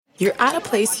you're at a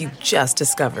place you just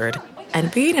discovered.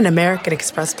 And being an American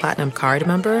Express Platinum card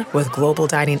member with global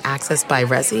dining access by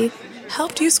Resy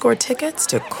helped you score tickets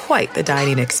to quite the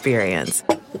dining experience.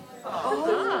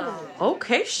 Oh,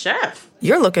 okay, chef.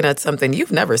 You're looking at something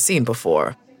you've never seen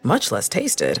before, much less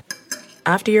tasted.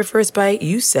 After your first bite,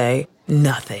 you say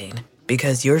nothing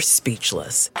because you're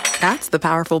speechless. That's the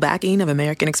powerful backing of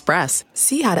American Express.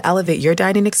 See how to elevate your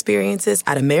dining experiences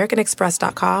at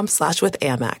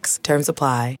americanexpress.com/withAmex. Terms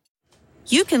apply.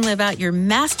 You can live out your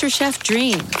MasterChef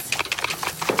dreams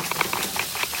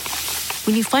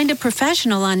when you find a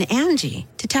professional on Angie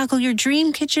to tackle your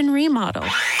dream kitchen remodel.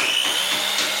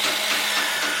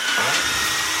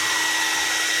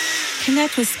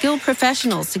 Connect with skilled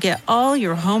professionals to get all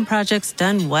your home projects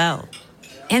done well.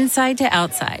 Inside to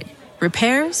outside,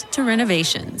 repairs to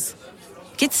renovations.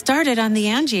 Get started on the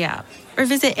Angie app or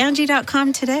visit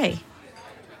Angie.com today.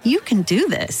 You can do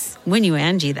this when you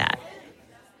Angie that.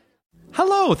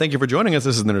 Hello, thank you for joining us.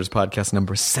 This is the Nerds Podcast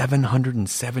number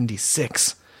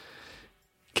 776.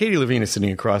 Katie Levine is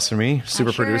sitting across from me,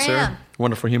 super producer,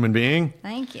 wonderful human being.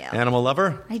 Thank you. Animal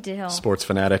lover. I do. Sports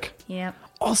fanatic. Yep.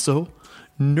 Also,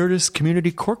 Nerdist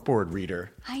community corkboard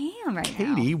reader. I am right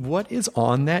now. Katie, what is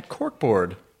on that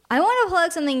corkboard? I want to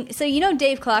plug something. So you know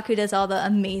Dave Klock, who does all the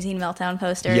amazing Meltdown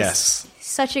posters? Yes.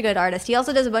 Such a good artist. He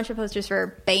also does a bunch of posters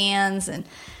for bands and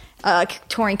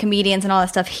touring comedians and all that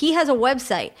stuff. He has a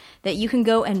website that you can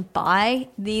go and buy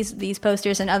these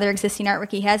posters and other existing artwork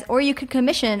he has, or you could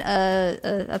commission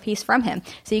a piece from him.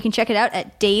 So you can check it out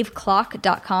at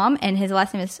daveklock.com, and his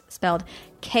last name is spelled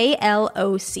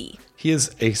KLOC. He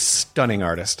is a stunning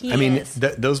artist. He I mean, is.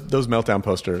 Those Meltdown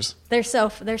posters. They're so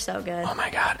good. Oh my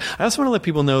God. I also want to let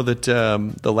people know that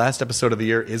the last episode of the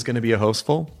year is going to be a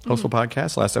hostful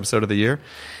podcast, last episode of the year.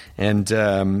 And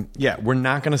we're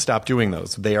not going to stop doing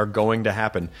those. They are going to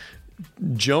happen.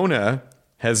 Jonah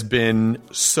has been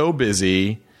so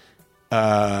busy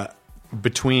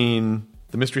between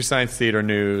the Mystery Science Theater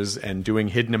news and doing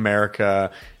Hidden America,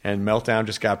 and Meltdown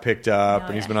just got picked up,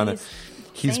 and he's been on the...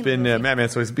 He's been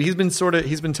Matt, so he's been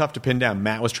tough to pin down.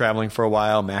 Matt was traveling for a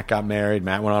while. Matt got married.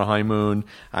 Matt went on a honeymoon.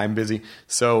 I'm busy.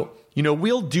 So,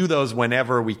 we'll do those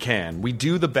whenever we can. We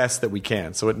do the best that we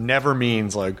can. So it never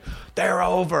means like they're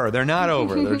over. They're not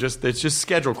over. It's just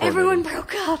schedule coordinating. Everyone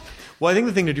broke up. Well, I think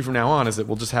the thing to do from now on is that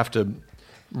we'll just have to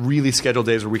really schedule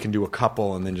days where we can do a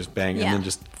couple and then just bang and then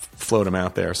just float them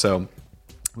out there. So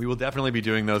we will definitely be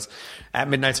doing those. At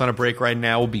Midnight's on a break right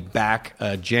now. We'll be back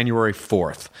January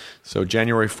 4th. So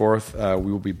January 4th,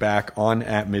 we will be back on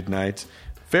At Midnight.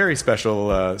 Very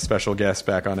special guest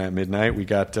back on At Midnight. We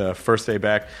got first day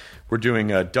back. We're doing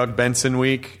Doug Benson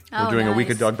week. We're doing a week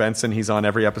of Doug Benson. He's on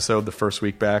every episode the first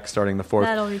week back, starting the 4th.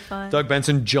 That'll be fun. Doug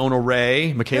Benson, Jonah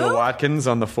Ray, Michaela Watkins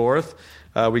on the 4th.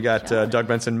 We got Doug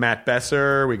Benson, Matt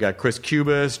Besser. We got Chris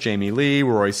Cubis, Jamie Lee,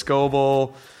 Roy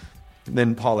Scovel.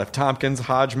 Then Paul F. Tompkins,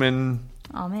 Hodgman.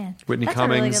 Oh, man. Whitney That's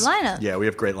Cummings. a really good lineup. Yeah, we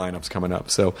have great lineups coming up.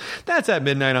 So that's At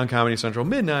Midnight on Comedy Central.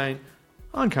 Midnight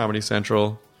on Comedy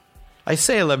Central. I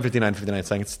say 11:59, 59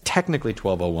 seconds. It's technically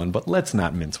 12:01, but let's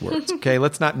not mince words, okay?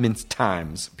 Let's not mince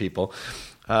times, people.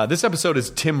 This episode is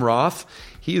Tim Roth.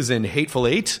 He is in Hateful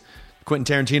Eight,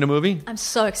 Quentin Tarantino movie. I'm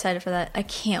so excited for that. I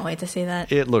can't wait to see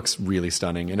that. It looks really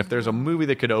stunning. And if there's a movie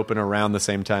that could open around the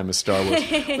same time as Star Wars, would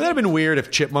that have been weird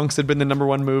if Chipmunks had been the number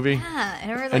one movie? Yeah,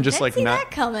 and everyone's And just, didn't like, see not- that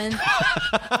coming.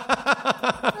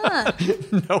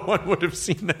 No one would have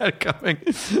seen that coming.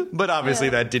 But obviously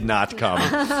that did not come.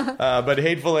 But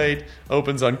Hateful Eight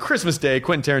opens on Christmas Day.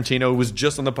 Quentin Tarantino was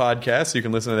just on the podcast, so you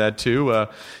can listen to that too.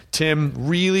 Tim,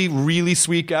 really, really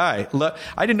sweet guy.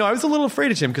 I didn't know. I was a little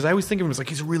afraid of Tim because I always think of him as like,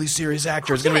 he's a really serious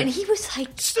actor. It's Yeah, gonna and be he was like...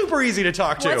 super easy to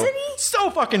talk to. Wasn't he? So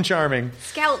fucking charming.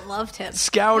 Scout loved him.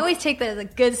 Scout- I always take that as a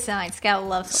good sign. Scout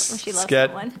loves when she loves Scat-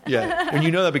 someone. Yeah, and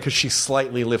you know that because she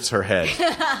slightly lifts her head.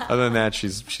 Other than that,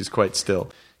 she's quite still.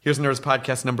 Here's Nerds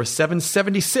Podcast number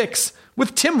 776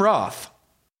 with Tim Roth.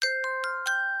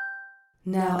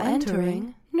 Now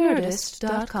entering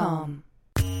Nerdist.com.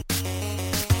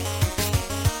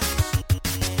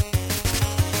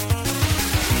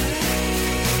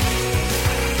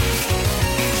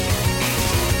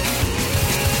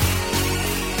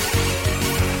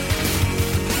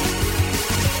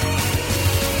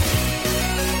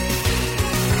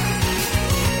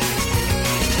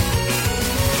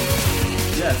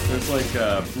 Yes, there's like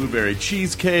blueberry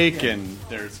cheesecake, and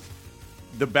there's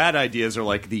the bad ideas are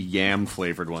like the yam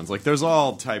flavored ones. Like there's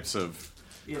all types of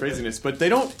craziness, but they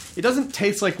don't. It doesn't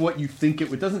taste like what you think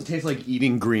it. It doesn't taste like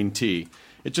eating green tea.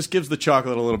 It just gives the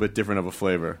chocolate a little bit different of a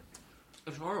flavor.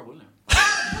 It's horrible, isn't it?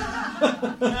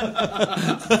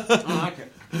 I like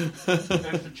it. That's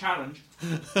the challenge.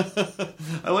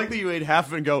 I like that you ate half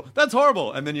of it and go, that's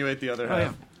horrible, and then you ate the other half.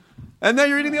 yeah. And now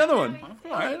you're eating the other one.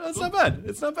 All right, that's not bad.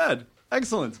 It's not bad.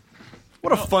 Excellent.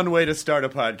 What a fun way to start a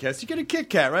podcast. You get a Kit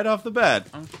Kat right off the bat.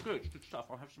 Good stuff.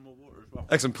 I'll have some more water as well.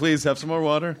 Excellent. Please have some more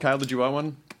water. Kyle, did you want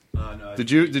one? No.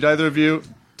 Did either of you?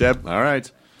 Deb? All right.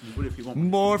 You would if you want.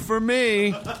 More for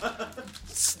me.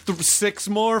 6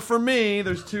 more for me.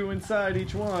 There's 2 inside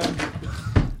each one.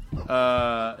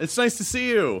 It's nice to see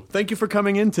you. Thank you for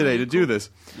coming in today to do this.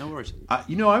 No worries.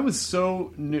 I was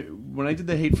so when I did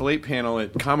the Hateful Eight panel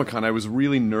at Comic-Con, I was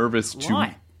really nervous to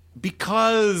Why?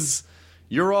 because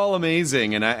you're all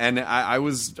amazing, and I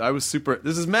was super.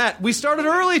 This is Matt. We started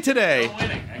early today. I'm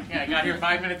winning. I got here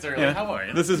 5 minutes early. Yeah. How are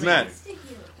you? This is Matt.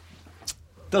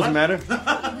 Doesn't matter.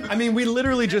 I mean, we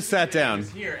literally just sat I down. was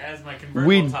here as my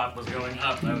convertible top was going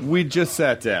up. We just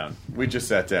sat down.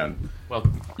 Well,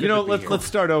 You know, let's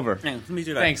start over. Hang on, let me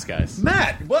do that. thanks, guys.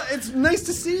 Matt, well, it's nice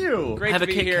to see you. Great Have to a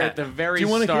be Kit here Kat. at the very Do you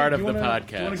want start a, of do you the want a- podcast.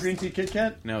 Do you want a green tea Kit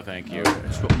Kat? No, thank you.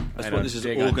 That's what this is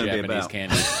dig all on going to be Japanese about.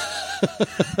 candy.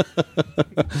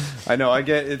 I know. I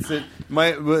get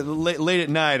late at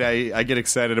night. I get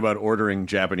excited about ordering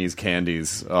Japanese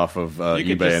candies off of You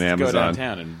could eBay just and go Amazon.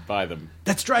 downtown and buy them.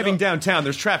 That's driving downtown.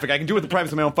 There's traffic. I can do it with the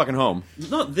privacy of my own fucking home.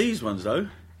 Not these ones, though.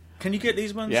 Can you get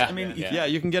these ones? Yeah, I mean, yeah. Yeah,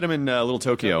 you can get them in Little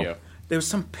Tokyo. Tokyo. there was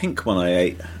some pink one I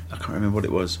ate. I can't remember what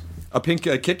it was. A pink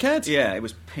Kit Kat? Yeah, it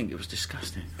was pink. It was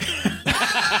disgusting. But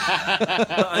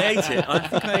I ate it. I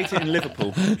think I ate it in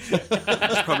Liverpool.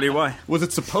 That's probably why. Was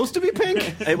it supposed to be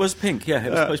pink? It was pink. Yeah, it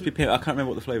was supposed to be pink. I can't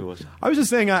remember what the flavour was. I was just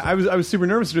saying, I was super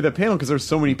nervous to do that panel because there's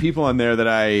so many people on there that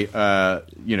I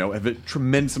have a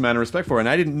tremendous amount of respect for, and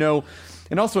I didn't know.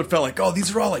 And also, it felt like, oh,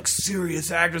 these are all like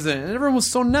serious actors, and everyone was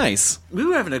so nice. We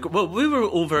were we were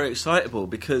all very excitable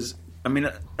because, I mean,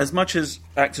 as much as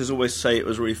actors always say it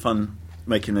was really fun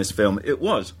making this film, it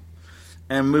was,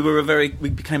 and we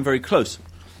became very close,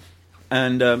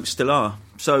 and still are.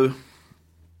 So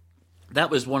that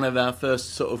was one of our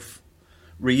first sort of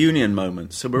reunion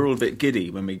moments. So we were all a bit giddy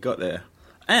when we got there,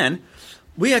 and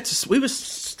we were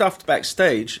stuffed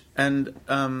backstage, and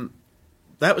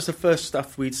that was the first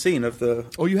stuff we'd seen of the.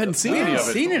 Oh, you hadn't seen any of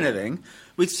it? Seen anything?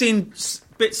 We'd seen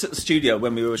bits at the studio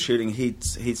when we were shooting. He'd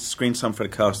screened some for the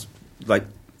cast, like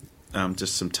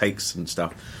just some takes and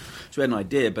stuff. So we had an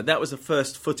idea, but that was the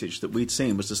first footage that we'd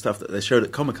seen, was the stuff that they showed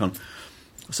at Comic-Con.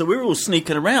 So we were all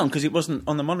sneaking around because it wasn't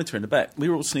on the monitor in the back. We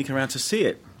were all sneaking around to see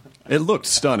it. It looked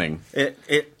stunning. It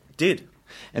did.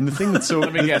 And the thing that's so...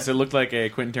 Let me guess, it looked like a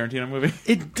Quentin Tarantino movie?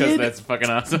 It Because did. that's fucking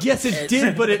awesome. Yes, it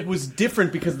did, but it was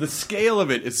different because the scale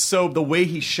of it is so... The way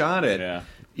he shot it. Yeah.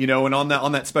 You know, and on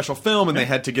that special film, and they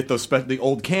had to get those the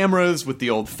old cameras with the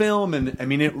old film, and I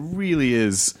mean, it really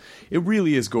is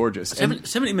gorgeous. And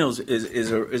 70 mils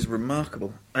is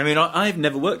remarkable. I mean, I've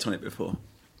never worked on it before,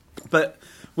 but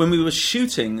when we were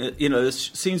shooting, the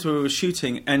scenes where we were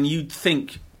shooting, and you'd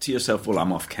think to yourself, "Well,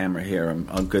 I'm off camera here.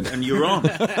 I'm good," and you're on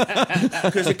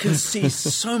because it can see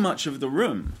so much of the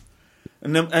room,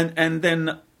 and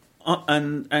then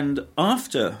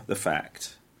after the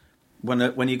fact.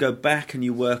 When you go back and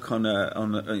you work on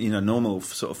a normal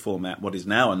sort of format, what is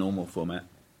now a normal format,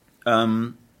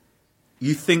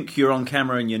 you think you're on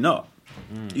camera and you're not.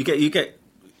 You get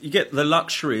the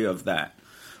luxury of that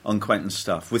on Quentin's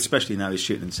stuff, especially now he's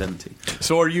shooting in 70.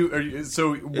 so are you?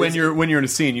 So when you're in a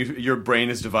scene, your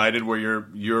brain is divided where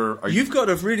You've got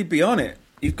to really be on it.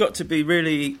 You've got to be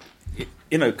really,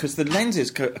 because the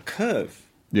lenses curve.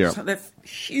 Yeah. It's like they're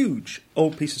huge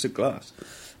old pieces of glass.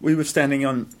 We were standing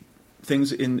on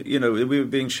things we were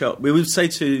being shot. We would say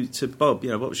to Bob,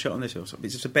 what was shot on this? Is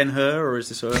this a Ben-Hur or is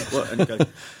this a what? And he'd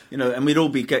go, and we'd all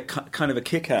get kind of a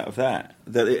kick out of that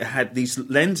it had these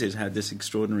lenses had this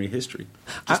extraordinary history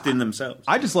just in themselves.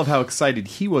 I just love how excited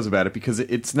he was about it because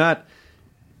it's not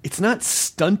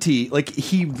stunty. Like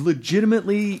he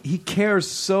legitimately cares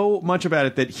so much about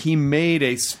it that he made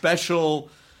a special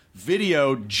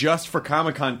video just for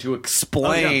Comic-Con to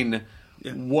explain. Oh,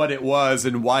 yeah. What it was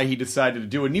and why he decided to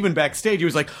do it. And even backstage, he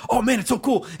was like, "Oh man, it's so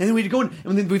cool!" And then we had to go in,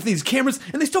 and then we have these cameras,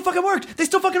 and they still fucking worked.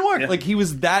 Yeah. Like he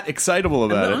was that excitable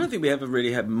about I it. don't think we ever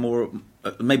really had more.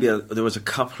 There was a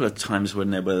couple of times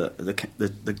when there were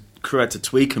the crew had to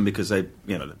tweak them because they,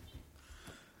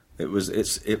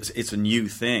 it's a new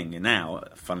thing now.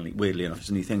 Weirdly enough, it's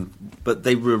a new thing. But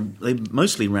they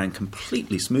mostly ran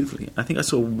completely smoothly. I think I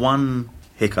saw one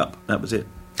hiccup. That was it.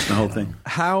 The whole thing.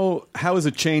 How has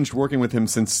it changed working with him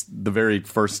since the very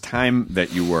first time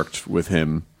that you worked with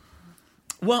him?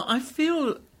 Well, I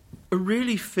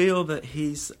really feel that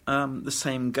he's the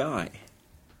same guy.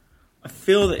 I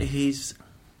feel that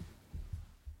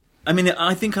I mean,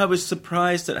 I think I was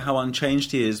surprised at how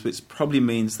unchanged he is, which probably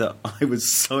means that I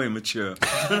was so immature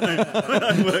when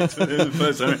I worked with him the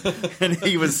first time, and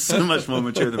he was so much more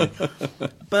mature than me.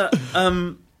 But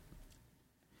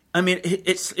I mean, it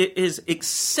is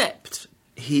except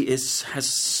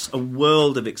has a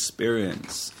world of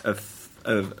experience of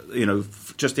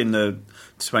just in the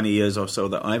 20 years or so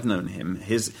that I've known him.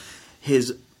 His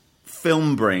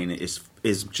film brain is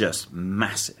just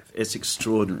massive. It's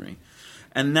extraordinary.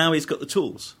 And now he's got the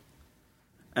tools,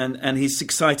 and he's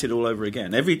excited all over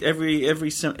again. Every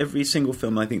single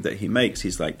film I think that he makes,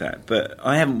 he's like that. But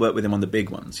I haven't worked with him on the big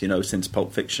ones, since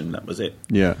Pulp Fiction. That was it.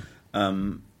 Yeah.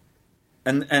 And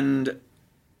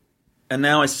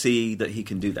now I see that he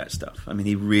can do that stuff. I mean,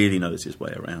 he really knows his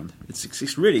way around.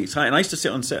 It's really exciting. I used to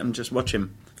sit on set and just watch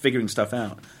him figuring stuff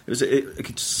out. I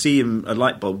could see him, a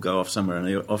light bulb go off somewhere,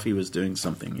 and off he was doing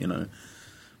something.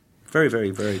 Very,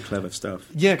 very, very clever stuff.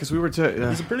 Yeah, because we were...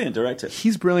 he's a brilliant director.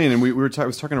 He's brilliant, and I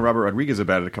was talking to Robert Rodriguez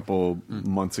about it a couple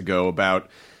months ago, about...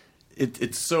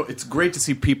 It's great to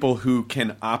see people who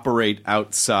can operate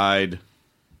outside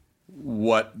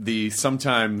what the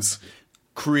sometimes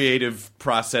creative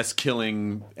process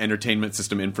killing entertainment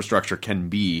system infrastructure can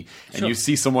be, and you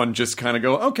see someone just kind of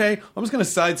go, okay, I'm just going to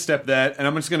sidestep that, and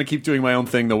I'm just going to keep doing my own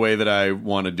thing the way that I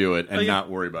want to do it, and not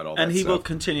worry about all that and he stuff. will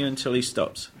continue until he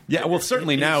stops. Yeah, well,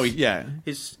 certainly now,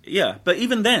 but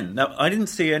even then, I didn't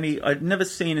see any. I'd never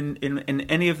seen in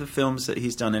any of the films that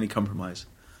he's done any compromise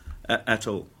at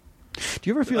all. Do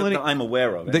you ever feel any... that I'm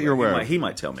aware of it. That you're aware of. He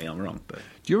might tell me I'm wrong, but...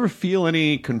 Do you ever feel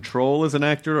any control as an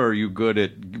actor, or are you good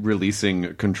at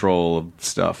releasing control of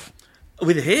stuff?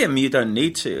 With him, you don't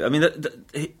need to. I mean,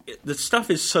 the stuff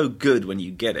is so good when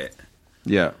you get it.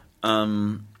 Yeah.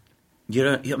 You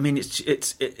don't... I mean,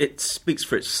 it speaks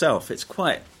for itself. It's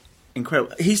quite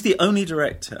incredible. He's the only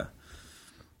director...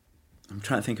 I'm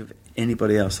trying to think of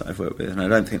anybody else that I've worked with, and I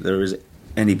don't think there is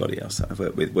anybody else that I've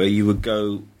worked with where you would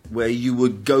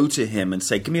go to him and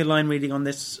say, "Give me a line reading on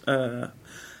this." And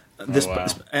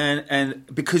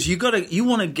because you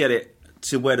want to get it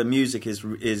to where the music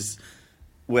is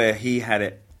where he had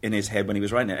it in his head when he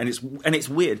was writing it, and it's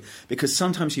weird because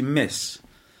sometimes you miss.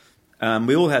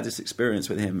 We all had this experience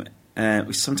with him,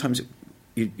 and sometimes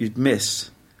you'd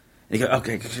miss. And you go,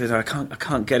 okay, I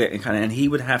can't get it, and he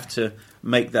would have to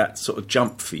make that sort of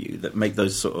jump for you, that make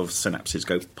those sort of synapses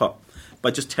go pop, by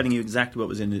just telling you exactly what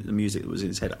was in the music that was in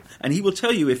his head. And he will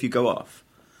tell you if you go off,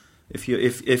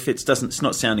 if it's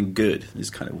not sounding good, is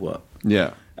kind of what.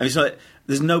 Yeah. I mean, it's like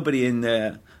there's nobody in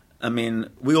there. I mean,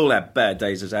 we all have bad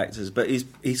days as actors, but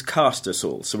he's cast us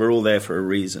all, so we're all there for a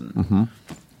reason. Mm-hmm.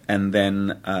 And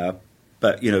then,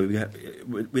 but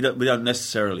we don't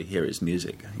necessarily hear his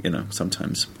music,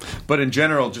 sometimes. But in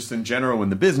general, in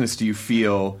the business, do you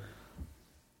feel?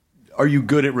 Are you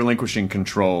good at relinquishing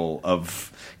control of?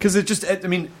 Because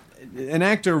an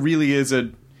actor really is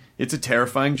it's a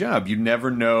terrifying job. You never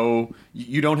know.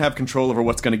 You don't have control over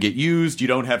what's going to get used. You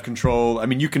don't have control. I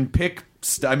mean, you can pick.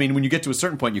 When you get to a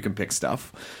certain point, you can pick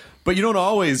stuff, but you don't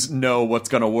always know what's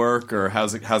going to work or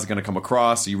how's it going to come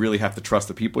across. So you really have to trust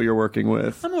the people you're working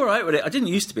with. I'm all right with it. I didn't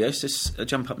used to be. I used to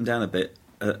jump up and down a bit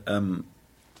and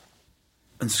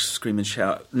scream and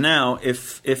shout. Now,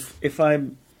 if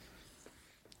I'm,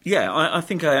 I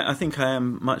think I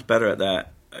am much better at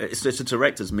that. It's a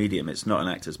director's medium. It's not an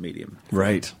actor's medium.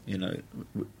 Right.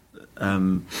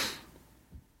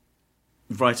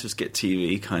 Writers get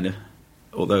TV, kind of,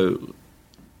 although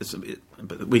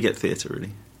but we get theatre,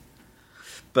 really.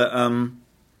 But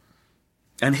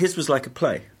and his was like a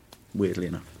play, weirdly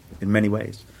enough, in many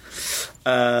ways.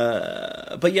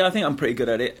 But yeah, I think I'm pretty good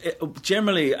at it.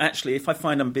 Generally, actually, if I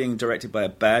find I'm being directed by a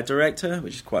bad director,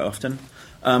 which is quite often,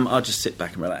 I'll just sit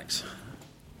back and relax.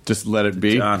 Just let it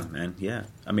be. Done, man. Yeah.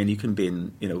 I mean, you can be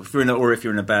in, if you're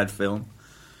in a bad film,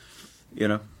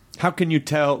 How can you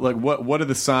tell? Like, what are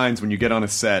the signs when you get on a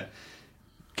set?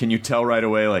 Can you tell right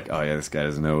away? Like, oh yeah, this guy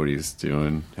doesn't know what he's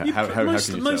doing. How can you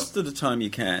tell? Most of the time, you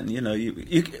can. You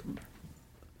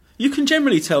can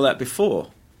generally tell that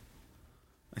before.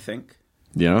 I think.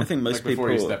 Yeah. I think most people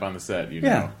before you step on the set.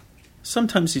 Yeah.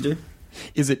 Sometimes you do.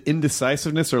 Is it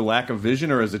indecisiveness or lack of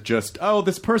vision, or is it just, oh,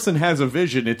 this person has a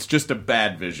vision, it's just a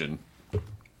bad vision?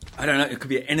 I don't know. It could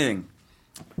be anything.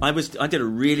 I did a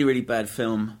really, really bad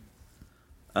film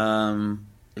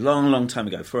long time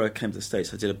ago. Before I came to the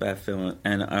States, I did a bad film,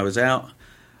 and I was out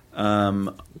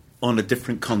on a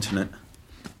different continent.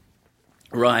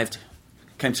 Arrived,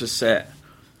 came to a set,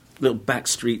 little back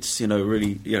streets,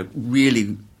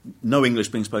 really no English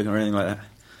being spoken or anything like that.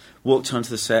 Walked onto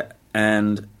the set,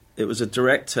 and it was a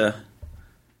director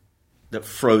that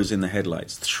froze in the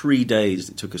headlights. 3 days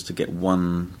it took us to get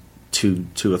 1-2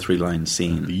 two or three line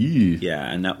scene.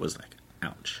 Yeah, and that was like,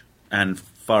 ouch. And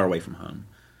far away from home.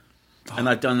 And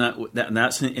I've done that, and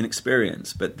that's an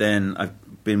inexperience. But then I've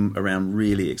been around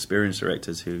really experienced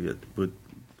directors who would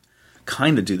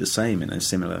kind of do the same in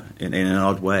an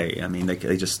odd way. I mean,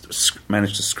 they just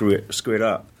manage to screw it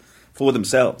up for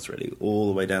themselves, really, all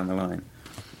the way down the line.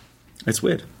 It's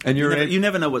weird. And you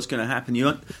never know what's going to happen.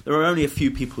 There are only a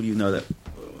few people you know that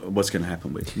what's going to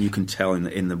happen with. You can tell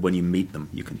when you meet them.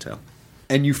 You can tell.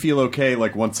 And you feel okay,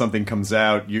 like once something comes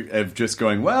out, of just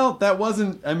going, well, that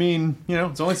wasn't. I mean,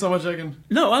 it's only so much I can.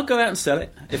 No, I'll go out and sell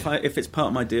it if it's part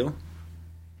of my deal.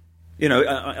 It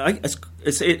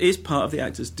is part of the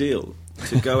actor's deal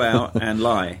to go out and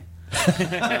lie.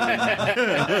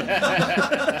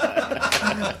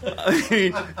 I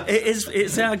mean,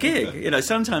 it's our gig.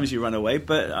 Sometimes you run away,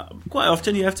 but quite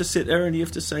often you have to sit there and you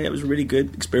have to say it was a really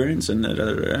good experience and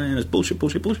it's bullshit.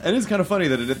 And it's kind of funny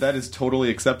that is totally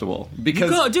acceptable, because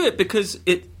you've got to do it because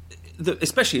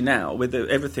especially now with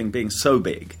everything being so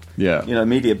big. Yeah,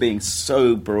 media being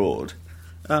so broad.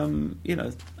 And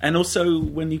also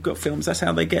when you've got films, that's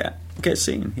how they get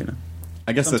seen.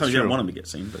 I guess sometimes that's true. You don't want them to get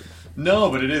seen, but. No,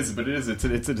 but it is. It's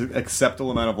an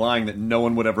acceptable amount of lying that no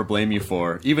one would ever blame you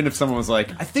for. Even if someone was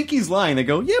like, "I think he's lying," they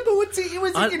go, "Yeah, but what's he?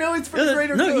 It's for the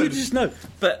greater good." No, you just know.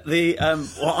 But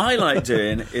what I like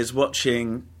doing is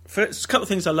watching. There's a couple of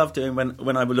things I love doing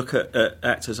when I would look at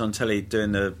actors on telly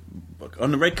doing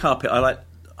on the red carpet. I like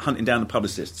hunting down the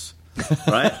publicists.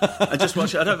 Right? I just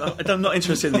watch it. I'm not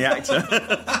interested in the actor.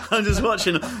 I'm just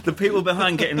watching the people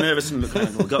behind getting nervous and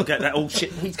looking, we've got to get that old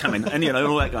shit, he's coming, and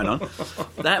all that going on.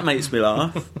 That makes me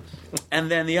laugh. And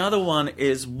then the other one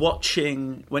is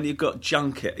watching when you've got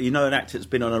junket. An actor that's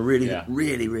been on a really,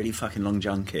 really, really fucking long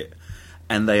junket,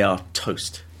 and they are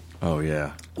toast. Oh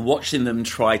yeah. Watching them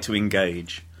try to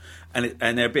engage, and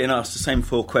they're being asked the same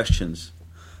 4 questions,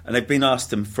 and they've been asked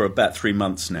them for about 3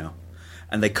 months now.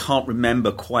 And they can't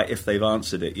remember quite if they've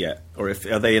answered it yet, or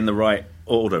are they in the right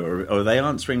order, or are they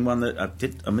answering one that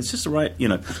did? I mean, it's just the right,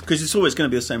 because it's always going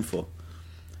to be the same 4.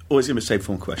 Always going to be the same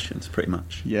 4 questions, pretty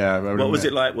much. Yeah. What was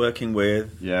it like working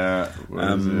with? Yeah.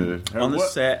 On the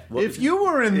set. If you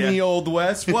were in the Old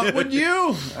West, what would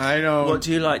you? I know. What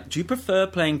do you like? Do you prefer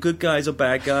playing good guys or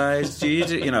bad guys? Do you,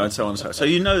 and so on and so on. So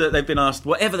that they've been asked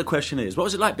whatever the question is. What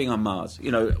was it like being on Mars?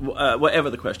 Whatever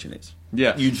the question is.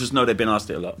 Yeah. You just know they've been asked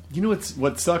it a lot.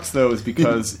 What sucks though is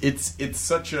because it's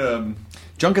such a.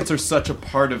 Junkets are such a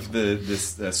part of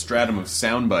this stratum of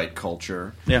soundbite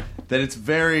culture. Yeah. That it's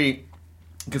very.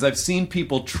 Because I've seen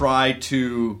people try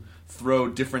to throw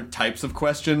different types of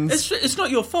questions. It's not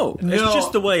your fault. No. It's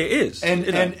just the way it is. And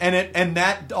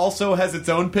that also has its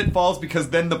own pitfalls,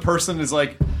 because then the person is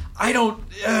like, I don't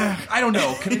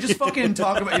know. Can we just fucking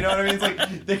talk about? You know what I mean?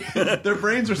 It's like their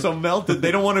brains are so melted, they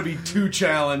don't want to be too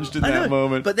challenged in that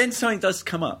moment. But then something does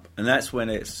come up, and that's when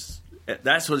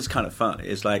that's what is kind of fun.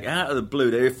 It's like out of the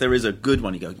blue, if there is a good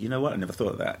one, you go, you know what? I never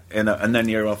thought of that, and then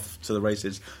you're off to the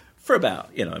races. For about,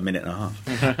 a minute and a half.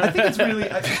 I think it's really...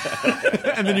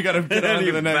 and then you got to get on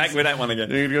to the next... Back with that one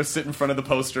again. You're going to go sit in front of the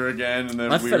poster again. And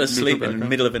then I fell asleep in the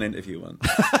middle of an interview once.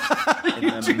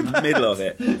 In the middle of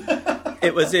it.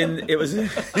 It was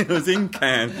in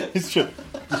Cannes. It's true.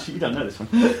 You don't know this one.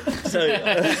 So...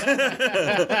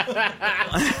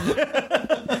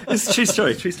 it's a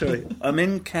true story. I'm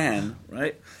in Cannes,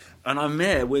 right? And I'm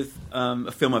there with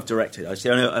a film I've directed.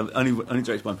 Actually, I've only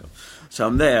directed one film. So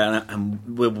I'm there,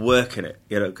 and we're working it,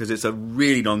 because it's a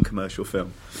really non-commercial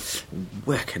film.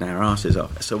 Working our asses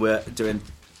off. So we're doing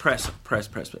press.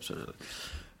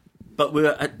 But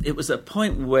it was a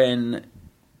point when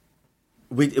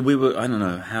we were, I don't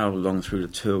know how long through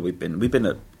the tour we've been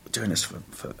doing this for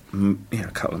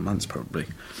a couple of months probably.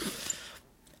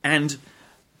 And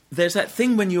there's that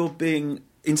thing when you're being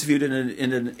interviewed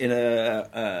in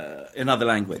another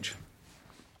language.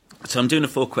 So I'm doing the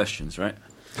 4 questions, right?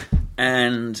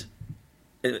 And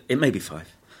it may be 5.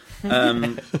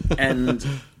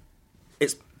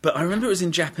 But I remember it was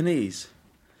in Japanese.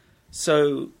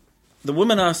 So the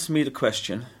woman asked me the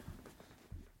question.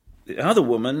 The other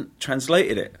woman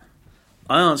translated it.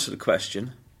 I answered the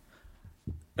question.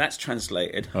 That's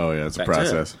translated. Oh, yeah, it's a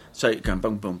process. So you're going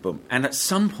boom, boom, boom. And at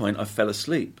some point, I fell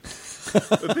asleep.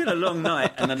 It's been a long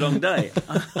night and a long day.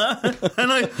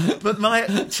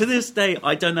 To this day,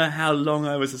 I don't know how long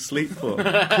I was asleep for,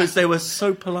 because they were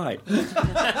so polite. Of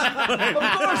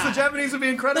course, the Japanese would be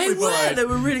incredibly polite. They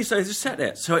were really so. They just sat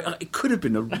there. So it could have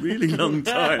been a really long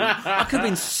time. I could have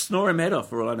been snoring my head off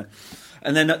for all I know.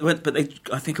 And then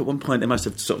I think at one point they must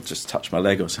have sort of just touched my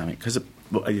leg or something, because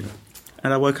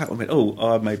and I woke up and went,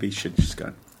 I maybe should just go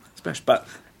and splash. But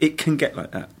it can get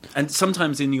like that. And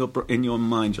sometimes in your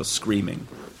mind, you're screaming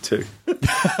too.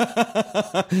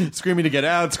 Screaming to get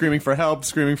out, screaming for help,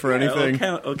 screaming for anything.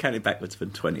 Or count it backwards from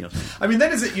 20 or something. I mean,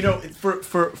 that is it. For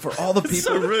all the people. It's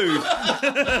so rude.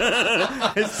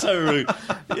 It's so rude.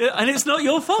 Yeah, and it's not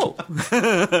your fault.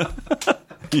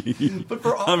 But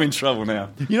for all, I'm in trouble now.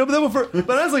 But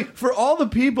honestly, for all the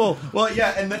people, well,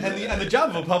 yeah, and the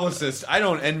job of a publicist, I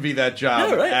don't envy that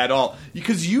job at all,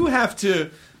 because you have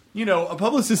to. A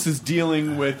publicist is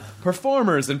dealing with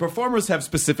performers, and performers have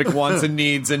specific wants and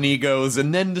needs and egos,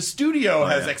 and then the studio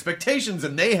has expectations,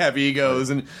 and they have egos,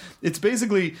 and it's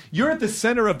basically, you're at the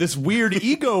center of this weird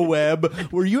ego web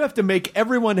where you have to make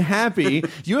everyone happy.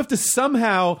 You have to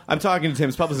somehow, I'm talking to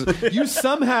Tim's publicist, you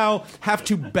somehow have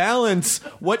to balance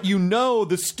what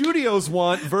the studios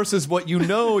want versus what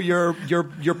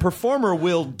your performer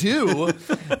will do,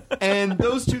 and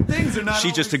those two things are not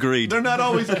She just agreed. They're not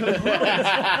always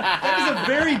congruent. That is a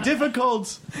very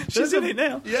difficult. She's in it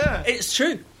now. Yeah, it's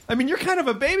true. I mean, you're kind of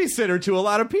a babysitter to a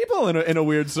lot of people in a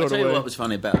weird sort I'll tell of way. you what was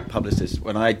funny about publicists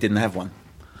when I didn't have one.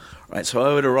 Right, so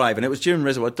I would arrive, and it was during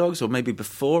Reservoir Dogs, or maybe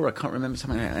before. I can't remember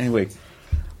something. Like that. Anyway,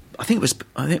 I think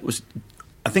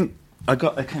I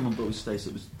came on board with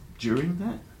Stacey. It was during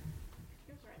that.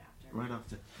 It was right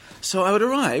after. So I would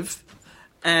arrive,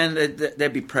 and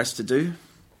there'd be press to do.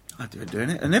 I'd be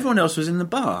doing it, and everyone else was in the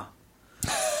bar.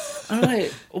 I'm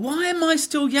like, why am I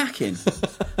still yakking?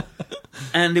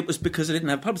 And it was because I didn't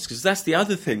have publicists. Because that's the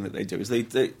other thing that they do, is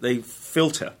they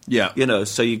filter. Yeah.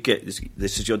 So you get,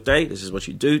 this is your day, this is what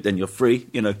you do, then you're free,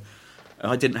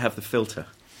 I didn't have the filter.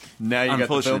 Now you got the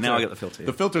filter. Now I get the filter. Yeah.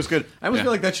 The filter's good. I almost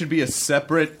feel like that should be a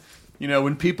separate,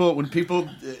 when people,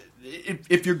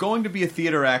 if you're going to be a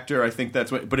theater actor, I think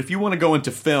that's what, but if you want to go into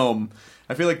film,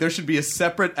 I feel like there should be a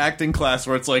separate acting class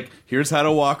where it's like, here's how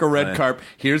to walk a red carpet,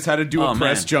 here's how to do a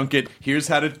press junket, here's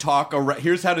how to talk,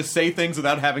 here's how to say things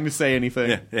without having to say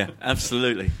anything. Yeah,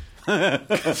 absolutely. I'm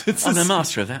the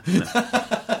master of that.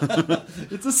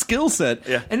 It's a skill set.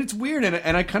 Yeah. And it's weird,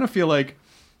 and I kind of feel like,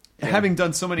 having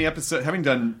done so many episodes, having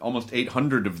done almost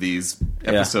 800 of these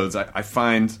episodes, I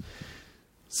find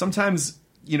sometimes,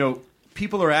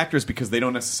 people are actors because they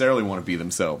don't necessarily want to be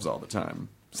themselves all the time.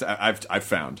 So I've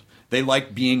found. They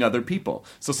like being other people.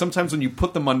 So sometimes when you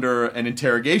put them under an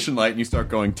interrogation light and you start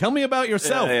going, tell me about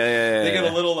yourself, they get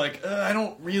a little like, I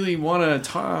don't really want to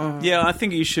talk. Yeah, I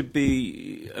think you should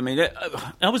be... I mean,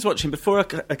 I was watching, before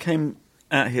I came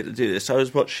out here to do this, I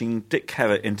was watching Dick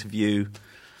Cavett interview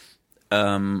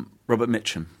Robert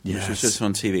Mitchum, which was just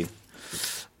on TV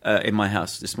in my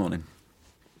house this morning.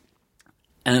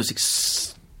 And it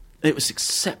was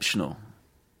exceptional.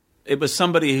 It was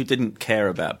somebody who didn't care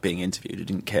about being interviewed, who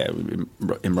didn't care in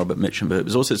Robert Mitchum, but it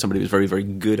was also somebody who was very, very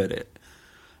good at it.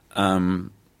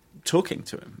 Talking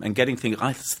to him and getting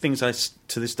things I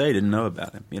to this day didn't know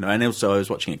about him, And also I was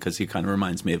watching it because he kind of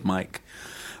reminds me of Mike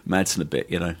Madsen a bit,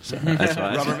 So that's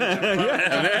why. Robert Mitchum.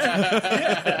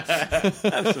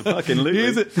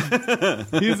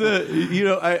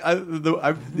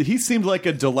 Absolutely. He seemed like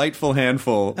a delightful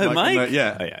handful. Oh, Mike?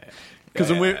 Yeah.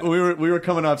 Because when we were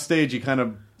coming off stage, he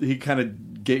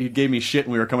gave me shit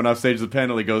when we were coming off stage of the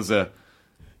panel. He goes, "Hey,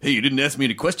 you didn't ask me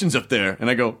any questions up there." And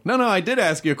I go, "No, I did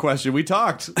ask you a question. We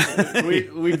talked. we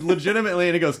legitimately."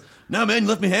 And he goes, "No, man, you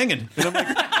left me hanging." And I'm like,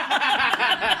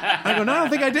 I go, "No, I don't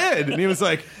think I did." And he was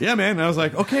like, "Yeah, man." And I was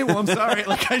like, "Okay, well, I'm sorry."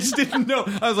 Like, I just didn't know.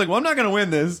 I was like, "Well, I'm not going to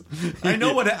win this. I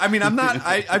know what. I mean, I'm not.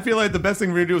 I feel like the best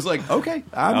thing for you to do is like, okay,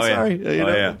 I'm sorry.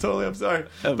 Totally, I'm sorry."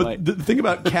 But the thing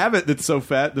about Cavett that's so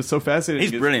fascinating.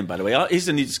 He's brilliant, by the way. He's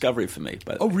a new discovery for me.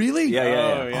 But oh, really?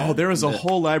 Yeah. Oh, there is a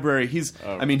whole library. His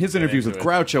interviews with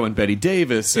Groucho and Betty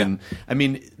Davis, and I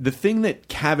mean, the thing that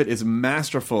Cavett is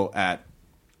masterful at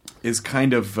is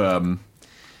kind of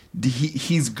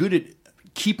he's good at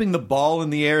keeping the ball in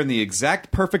the air in the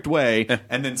exact perfect way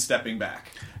and then stepping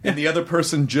back. And the other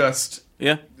person just...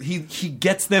 He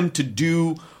gets them to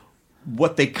do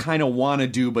what they kind of want to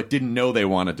do but didn't know they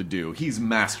wanted to do. He's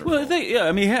masterful. Well,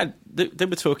 they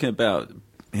were talking about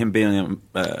him being...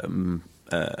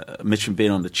 Mitchum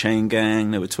being on the Chain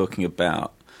Gang. They were talking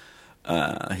about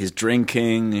his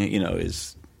drinking,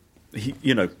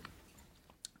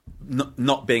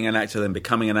 not being an actor, then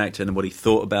becoming an actor, and what he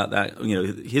thought about that.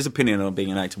 His opinion on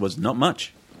being an actor was not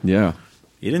much. Yeah,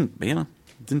 he didn't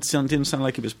sound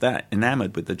like he was that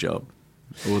enamored with the job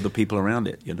or the people around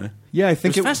it. Yeah, I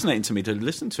think it was fascinating to me to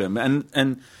listen to him.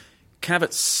 And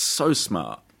Cavett's so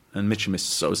smart, and Mitchum is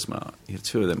so smart. The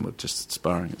two of them were just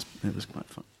sparring. It was quite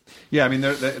fun. Yeah, I mean,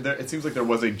 it seems like there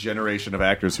was a generation of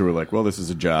actors who were like, "Well, this is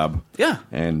a job." Yeah,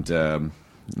 and.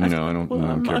 I don't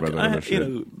care about that other shit.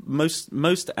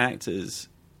 Most actors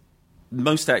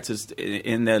most actors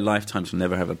in their lifetimes will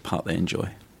never have a part they enjoy.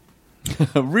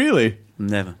 Really?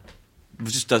 Never. It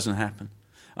just doesn't happen.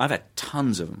 I've had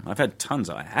tons of them. I've had tons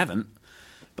I haven't,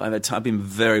 but I've been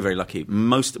very, very lucky.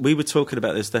 We were talking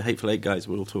about this, the Hateful Eight guys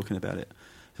were all talking about it.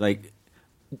 Like,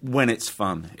 when it's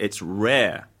fun, it's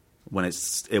rare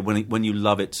when you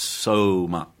love it so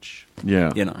much.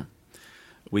 Yeah. You know.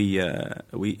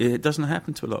 It doesn't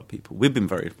happen to a lot of people. We've been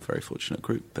very, very fortunate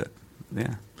group, but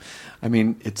yeah. I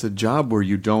mean, it's a job where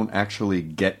you don't actually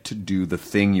get to do the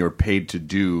thing you're paid to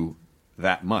do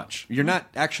that much. You're not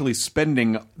actually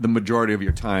spending the majority of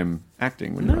your time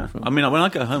acting when you're on film. I mean, when I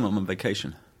go home, I'm on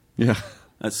vacation. Yeah.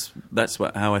 That's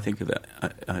how I think of it.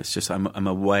 It's just I'm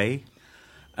away,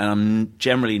 and I'm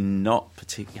generally not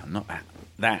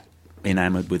that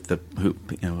enamored with who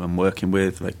I'm working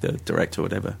with, like the director or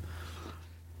whatever.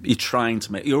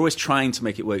 You're always trying to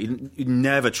make it work. You're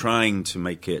never trying to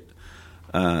make it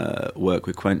work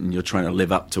with Quentin. You're trying to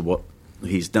live up to what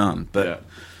he's done, but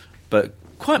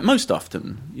quite most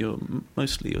often you're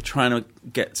trying to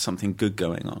get something good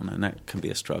going on, and that can be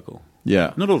a struggle.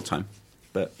 Yeah, not all the time,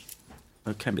 but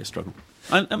it can be a struggle.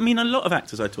 I mean, a lot of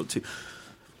actors I talk to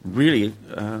really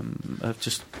have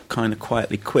just kind of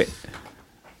quietly quit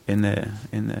in their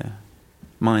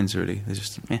minds. Really, they're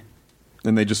just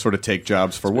and they just sort of take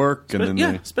jobs for work, and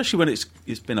then especially when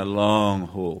it's been a long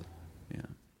haul. Yeah,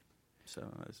 so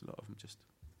there's a lot of them just.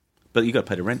 But you got to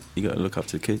pay the rent. You got to look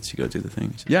after the kids. You got to do the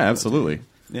things. Yeah, absolutely.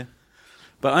 Yeah,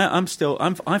 but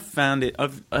I found it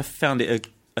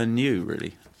anew,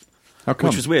 really. How come?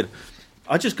 Which was weird.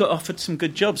 I just got offered some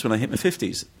good jobs when I hit my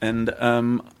 50s, and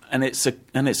it's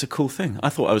a cool thing. I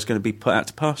thought I was going to be put out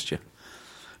to pasture,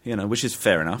 which is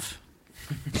fair enough.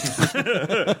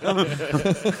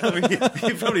 I mean,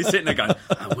 you're probably sitting there going,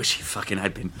 I wish he fucking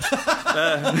had been. No.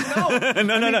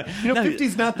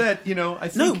 50's not that, I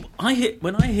think. No,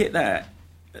 when I hit that,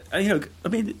 I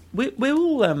mean, we're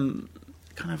all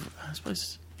kind of, I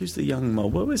suppose, who's the young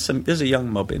mob? Well, there's a young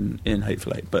mob in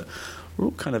Hateful Eight, but we're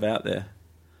all kind of out there.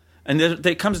 And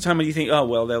there comes a time when you think, oh,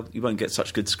 well, you won't get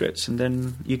such good scripts, and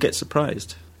then you get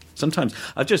surprised. Sometimes.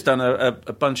 I've just done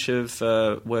a bunch of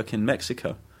work in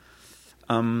Mexico.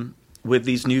 With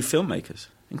these new filmmakers.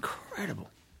 Incredible.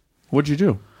 What'd you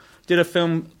do? Did a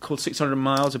film called 600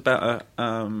 Miles about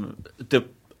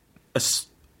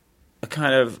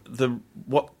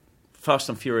what Fast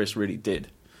and Furious really did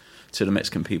to the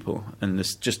Mexican people, and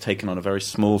it's just taken on a very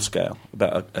small scale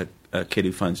about a kid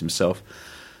who finds himself.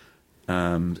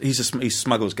 He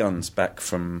smuggles guns back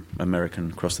from America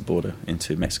across the border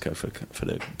into Mexico for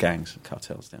the gangs and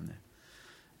cartels down there,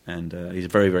 and he's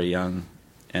very, very young.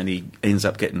 And he ends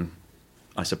up getting,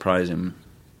 I surprise him,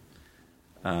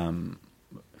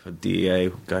 for DEA,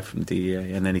 guy from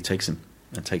DEA, and then he takes him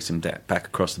back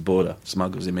across the border,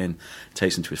 smuggles him in,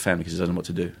 takes him to his family because he doesn't know what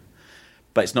to do.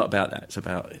 But it's not about that. It's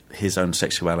about his own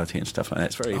sexuality and stuff like that.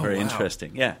 It's very, very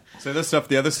interesting. Yeah. So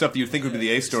the other stuff that you'd think would be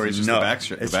the A story is just the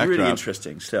backdrop. It's really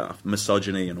interesting stuff,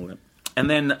 misogyny and all that. And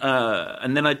then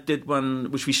I did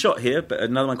one which we shot here, but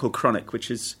another one called Chronic,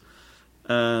 which is.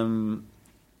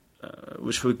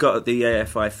 Which we got at the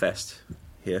AFI Fest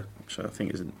here, which I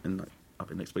think is up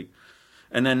in next week.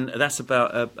 And then that's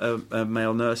about a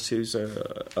male nurse who's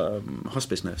a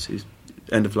hospice nurse who's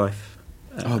end of life.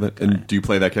 And do you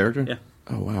play that character? Yeah.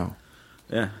 Oh, wow.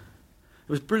 Yeah. It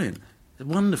was brilliant. It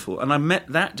was wonderful. And I met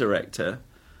that director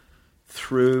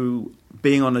through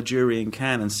being on a jury in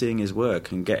Cannes and seeing his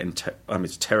work and getting...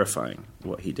 it's terrifying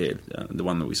what he did. The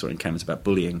one that we saw in Cannes was about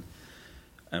bullying.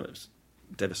 It was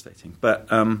devastating. But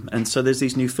and so there's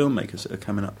these new filmmakers that are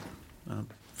coming up.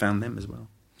 Found them as well.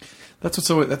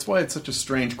 That's why it's such a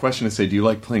strange question to say. Do you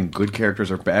like playing good characters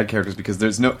or bad characters? Because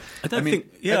there's no.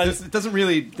 It doesn't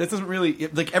really.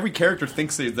 Like every character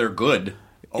thinks they're good.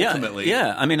 Ultimately,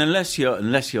 yeah. I mean, unless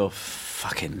you're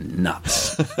fucking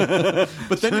nuts. But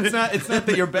then it's not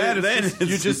that you're bad.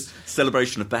 It's just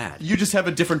celebration of bad. You just have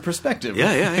a different perspective.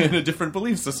 Yeah. And a different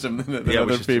belief system than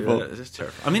other people. It's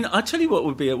terrifying. I mean, I tell you what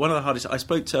would be one of the hardest. I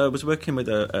was working with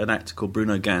an actor called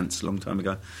Bruno Ganz a long time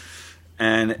ago,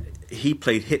 and he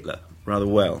played Hitler rather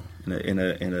well in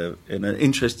an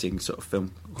interesting sort of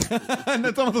film. And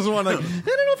that's almost one like, I don't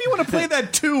know if you want to play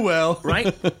that too well,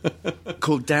 right?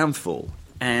 Called Downfall,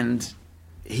 and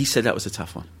he said that was a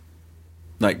tough one.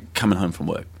 Like coming home from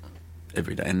work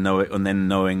every day and then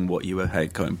knowing what you were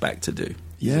going back to do.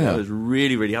 Yeah, so it was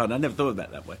really, really hard. I never thought about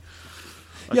it that way.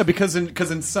 Yeah, because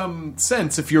in some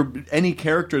sense, if you're any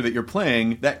character that you're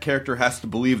playing, that character has to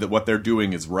believe that what they're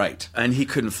doing is right. And he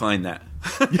couldn't find that.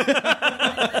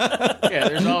 Yeah,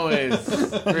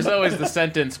 Yeah, there's always the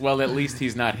sentence, well, at least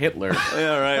he's not Hitler.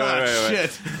 Yeah, right.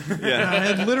 Shit. Yeah. I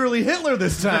had literally Hitler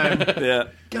this time. Yeah.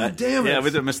 God damn it. Yeah,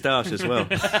 with a moustache as well.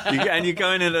 And you're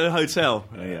going into a hotel.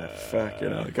 Oh, yeah, fuck,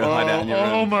 go hide out in your room.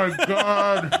 Oh my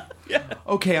God.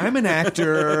 Okay, I'm an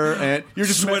actor, and you're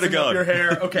just Swear to messing up God. your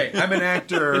hair. Okay, I'm an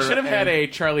actor. They should have had a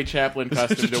Charlie Chaplin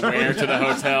costume to wear to the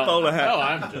hotel. Bowler hat. No,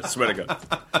 I'm just Swear to God.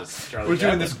 Charlie We're doing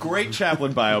Chaplin. this great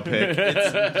Chaplin biopic.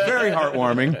 It's very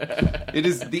heartwarming. It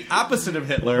is the opposite of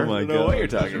Hitler. Oh my I don't know what you're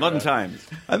talking Modern about. times.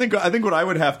 I think what I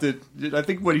would have to. I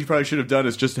think what he probably should have done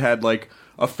is just had like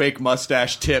a fake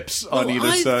mustache tips on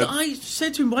either side. I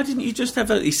said to him, why didn't you just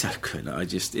have a... He said,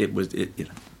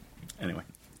 Anyway.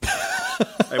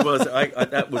 It was.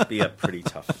 That would be a pretty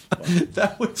tough one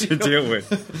That would to deal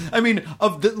with. I mean,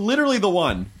 literally the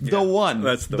one,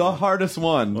 that's the one. hardest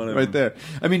one One of right them. there.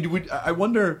 I mean, I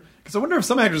wonder if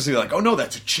some actors are like, oh no,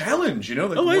 that's a challenge, you know?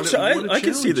 Like, Oh, what a I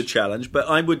can see the challenge. challenge, but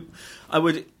I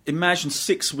would imagine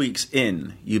 6 weeks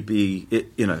in,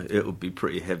 it would be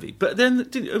pretty heavy. But then,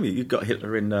 you've got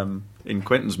Hitler in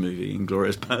Quentin's movie,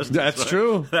 Inglourious Basterds. That's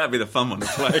true. That'd be the fun one to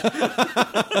play.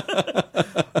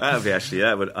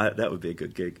 That would be a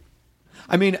good gig.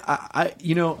 I mean,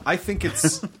 I think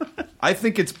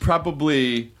it's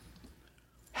probably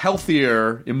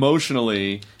healthier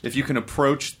emotionally if you can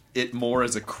approach it more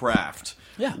as a craft.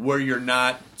 Yeah. Where you're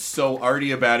not so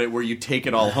arty about it, where you take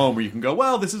it all home, where you can go,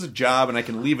 well, this is a job, and I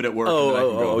can leave it at work. and then I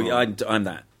can go home. Yeah, I'm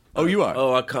that. Oh, you are?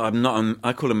 Oh, I'm not.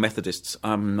 I call them Methodists.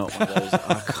 I'm not one of those.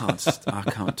 I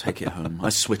can't take it home. I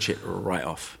switch it right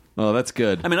off. Oh, that's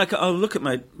good. I mean, I'll look at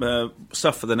my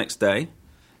stuff for the next day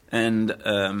and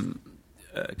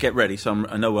get ready, so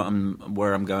I know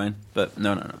where I'm going. But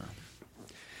no.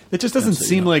 It just doesn't Absolutely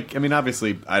seem not. like. I mean,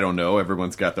 obviously, I don't know.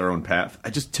 Everyone's got their own path.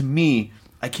 To me,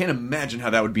 I can't imagine how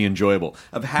that would be enjoyable.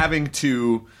 Of having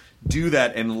to do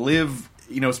that and live,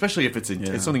 especially if it's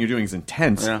something you're doing is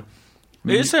intense. Yeah.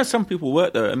 It's how some people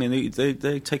work, though. I mean,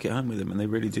 they take it home with them, and they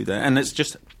really do that. And it's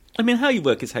just, I mean, how you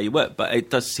work is how you work, but it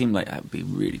does seem like that would be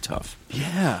really tough.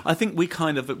 Yeah. I think we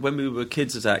kind of, when we were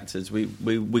kids as actors, we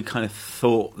kind of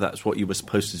thought that's what you were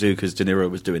supposed to do because De Niro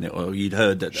was doing it, or you'd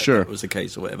heard that was the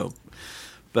case, or whatever.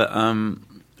 But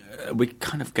we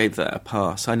kind of gave that a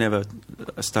pass. I never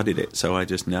studied it, so I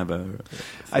just never.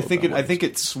 I think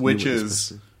it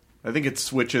switches. I think it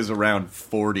switches around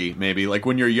 40, maybe. Like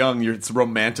when you're young, it's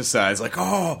romanticized. Like,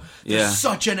 oh, you're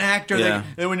such an actor. Yeah.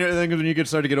 And when you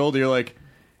start to get older, you're like,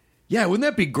 yeah, wouldn't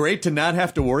that be great to not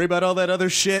have to worry about all that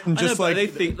other shit and just they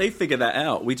figure that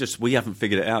out. We haven't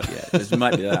figured it out yet. It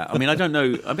might be that. I mean, I don't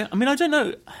know. I don't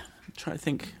know. I'm trying to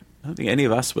think. I don't think any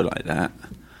of us were like that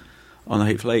on The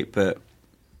Hateful Eight, but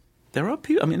there are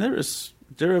people. I mean, there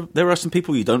are some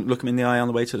people you don't look them in the eye on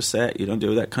the way to the set. You don't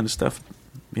do that kind of stuff.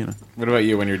 What about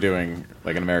you when you're doing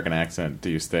like an American accent? Do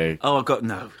you stay? Oh, I've got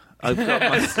my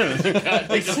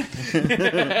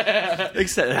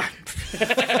except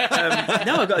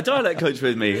no, I've got a dialect coach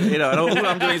with me. And all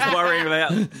I'm doing is worrying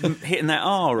about hitting that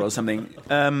R or something.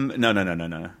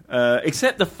 No.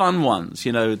 Except the fun ones.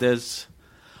 There's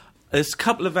a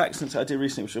couple of accents I did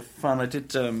recently which were fun. I did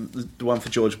the one for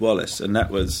George Wallace, and that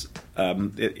was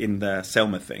in the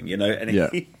Selma thing. And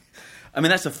I mean,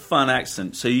 that's a fun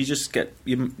accent. So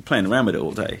you're playing around with it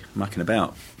all day, mucking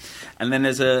about. And then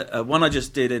there's a one I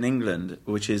just did in England,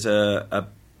 which is a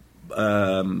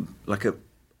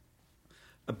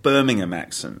Birmingham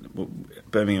accent,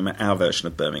 our version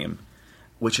of Birmingham,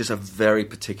 which is a very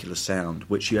particular sound,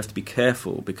 which you have to be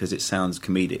careful because it sounds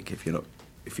comedic if you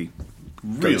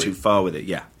go too far with it.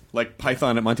 Yeah, like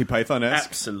Python at Monty Python-esque.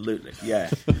 Absolutely, yeah.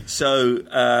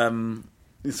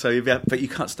 But you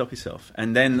can't stop yourself.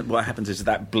 And then what happens is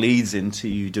that bleeds into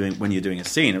you when you're doing a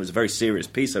scene. It was a very serious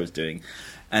piece I was doing,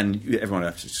 and everyone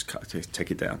has to just take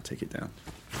it down.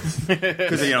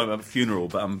 Because I'm a funeral,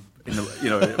 but I'm in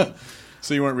the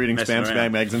So you weren't reading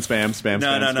spam mags and spam.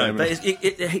 No. But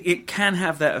it can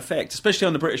have that effect, especially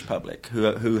on the British public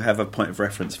who have a point of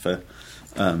reference for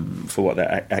what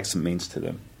that accent means to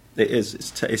them.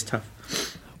 It's tough.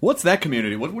 What's that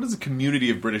community? What is a community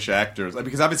of British actors?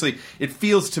 Because obviously, it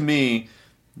feels to me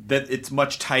that it's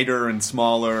much tighter and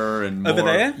smaller and more... Over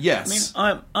there? Yes.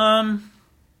 I mean,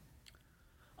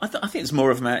 I think it's more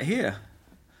of them out here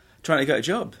trying to get a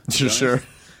job. Sure.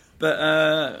 But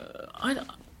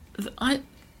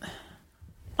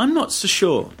I'm not so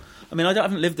sure. I mean, I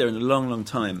haven't lived there in a long, long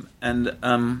time, and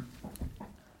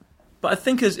but I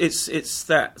think it's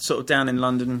that sort of down in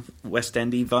London West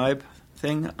Endy vibe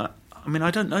thing. I mean,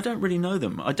 I don't really know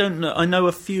them. I don't know. I know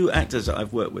a few actors that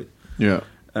I've worked with,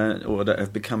 or that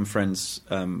have become friends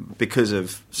because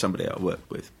of somebody I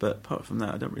worked with. But apart from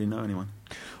that, I don't really know anyone.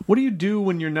 What do you do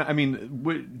when you're not? I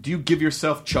mean, do you give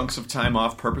yourself chunks of time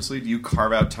off purposely? Do you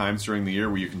carve out times during the year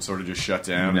where you can sort of just shut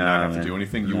down and not have to do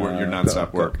anything? You're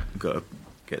nonstop work. Got to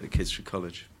get the kids through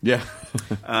college. Yeah.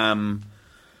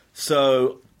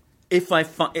 So if I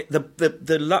find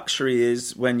the luxury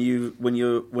is when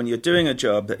you're doing a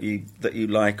job that you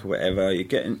like or whatever, you're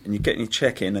getting your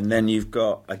check in, and then you've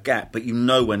got a gap, but you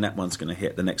know when that one's going to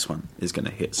hit, the next one is going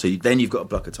to hit. So then you've got a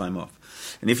block of time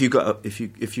off, and if you've got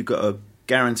a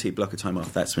guaranteed block of time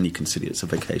off, that's when you consider it's a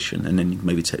vacation, and then you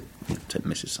maybe take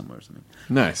Mrs. somewhere or something.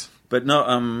 Nice. But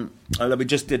no, we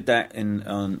just did that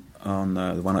on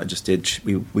the one I just did.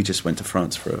 We just went to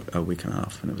France for a week and a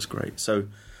half, and it was great. So,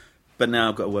 but now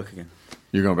I've got to work again.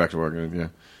 You're going back to work again, yeah.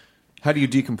 How do you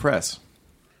decompress?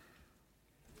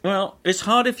 Well, it's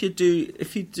hard if you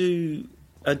do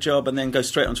a job and then go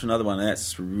straight onto another one.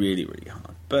 That's really, really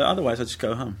hard. But otherwise, I just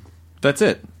go home. That's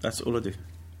it. That's all I do.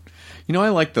 You know, I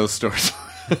like those stories.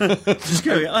 Just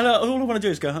go. All I want to do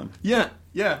is go home. Yeah.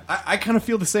 I kind of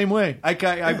feel the same way.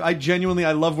 I genuinely,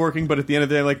 I love working, but at the end of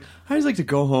the day, I just like to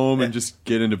go home and just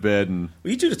get into bed. And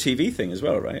well, you do the TV thing as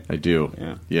well, right? I do.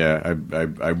 Yeah.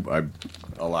 I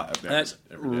a lot. That's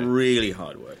really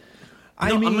hard work.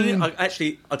 I'll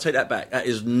take that back. That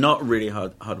is not really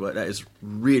hard work. That is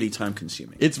really time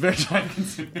consuming. It's very time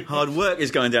consuming. Hard work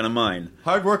is going down a mine.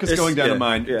 Hard work is going down a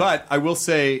mine. Yeah. But I will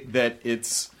say that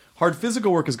hard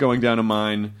physical work is going down a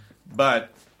mine.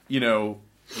 But,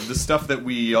 the stuff that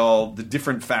the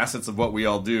different facets of what we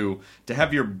all do, to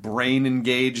have your brain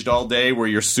engaged all day where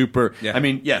you're super, I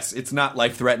mean, yes, it's not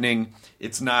life-threatening.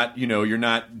 It's not, you're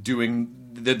not doing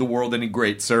the world any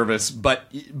great service, but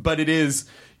it is,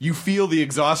 you feel the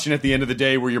exhaustion at the end of the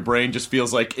day where your brain just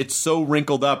feels like it's so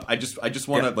wrinkled up. I just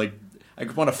want to, I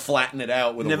want to flatten it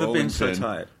out with a rolling pin. Never been so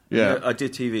tired. Yeah. I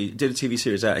did a TV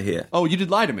series out here. Oh, you did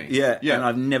Lie to Me. Yeah, and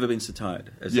I've never been so tired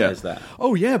as that.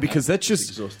 Oh yeah, because that's just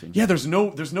exhausting. Yeah, there's no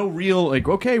real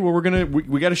okay, well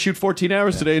we got to shoot 14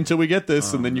 hours today until we get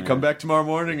this, and then you come back tomorrow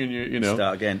morning and you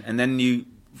start again, and then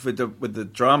with the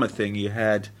drama thing you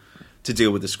had to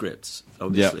deal with the scripts.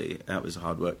 Obviously, that was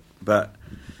hard work, but.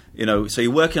 So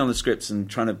you're working on the scripts and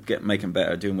trying to make them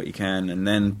better, doing what you can, and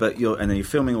then you're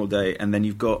filming all day, and then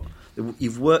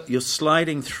you're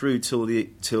sliding through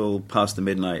till past the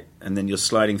midnight, and then you're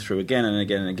sliding through again and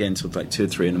again and again till like 2 or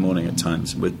 3 in the morning at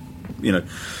times. With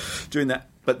doing that,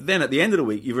 but then at the end of the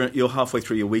week, you're halfway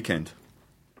through your weekend,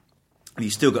 and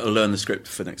you still got to learn the script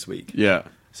for next week. Yeah.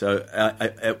 So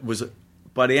it was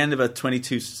by the end of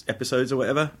 22 episodes or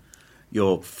whatever,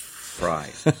 you're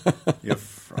fried. You're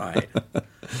fried.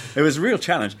 It was a real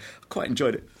challenge. I quite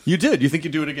enjoyed it. You did? You think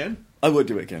you'd do it again? I would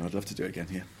do it again. I'd love to do it again,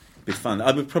 yeah. It'd be fun.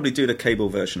 I would probably do the cable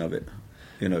version of it,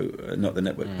 not the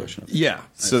network version of it. Yeah,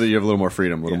 so that you have a little more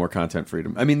freedom, a little more content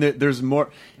freedom. I mean, there's more...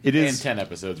 It is... And 10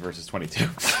 episodes versus 22. Yeah,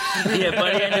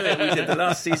 by the end of it, the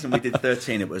last season we did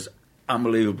 13. It was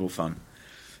unbelievable fun.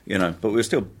 But we were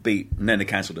still beat, and then they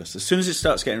cancelled us. As soon as it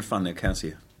starts getting fun, they'll cancel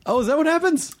you. Oh, is that what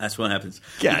happens? That's what happens.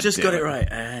 God you just got it right,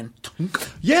 and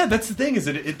yeah, that's the thing. Is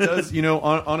it does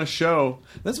on a show?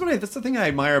 That's the thing I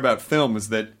admire about film is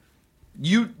that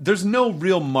there's no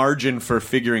real margin for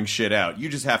figuring shit out. You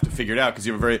just have to figure it out because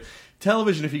you have a very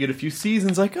television. If you get a few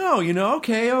seasons, we got it.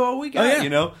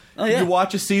 You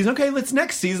watch a season. Okay,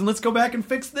 next season. Let's go back and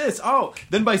fix this. Oh,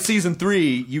 then by season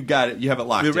 3, you got it. You have it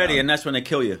locked. You're ready, and that's when they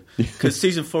kill you. Because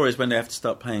season 4 is when they have to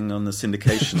start paying on the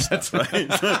syndication. That's right.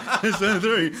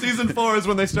 Season 4 is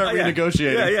when they start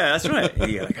renegotiating. Yeah, that's right.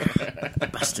 You're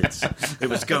like, bastards! It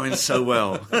was going so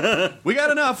well. We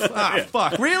got enough.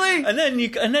 Fuck! Really? And then we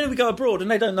go abroad, and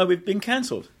they don't know we've been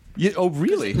cancelled. Yeah, oh,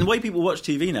 really? The way people watch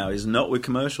TV now is not with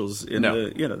commercials.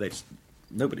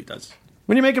 Nobody does.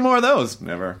 When are you making more of those?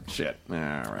 Never. Shit. All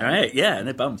right. Yeah, and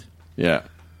they're bummed. Yeah.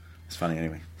 It's funny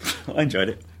anyway. I enjoyed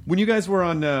it. When you guys were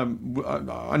on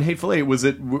Hateful Eight,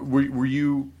 were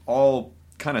you all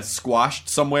kind of squashed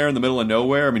somewhere in the middle of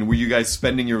nowhere? I mean, were you guys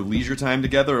spending your leisure time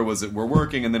together, or was it we're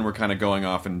working and then we're kind of going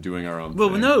off and doing our own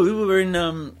thing? No, we were in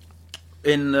the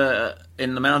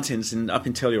mountains up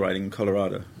in Telluride in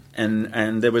Colorado.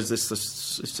 And there was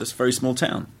this very small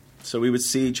town, so we would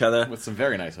see each other with some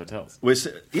very nice hotels.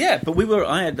 But we were.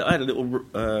 I had a little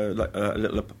a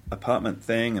little apartment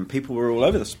thing, and people were all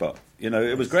over the spot.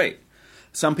 It was great.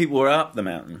 Some people were up the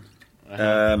mountain.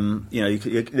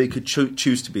 They could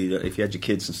choose to be. If you had your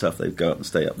kids and stuff, they'd go up and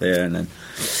stay up there, and then.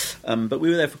 But we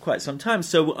were there for quite some time.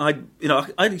 So I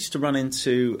used to run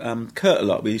into Kurt a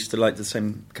lot. We used to like the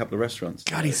same couple of restaurants.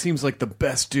 God, he seems like the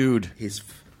best dude. He's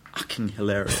fucking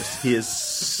hilarious. He is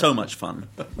so much fun.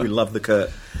 We love the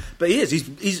Kurt, but he is.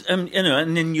 He's and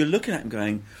then you're looking at him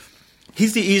going,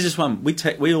 he's the easiest one.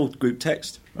 We all group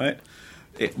text, right?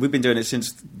 we've been doing it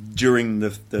since during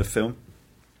the film.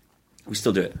 We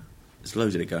still do it. There's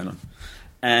loads of it going on,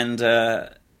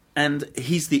 and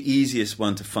he's the easiest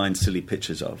one to find silly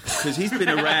pictures of because he's been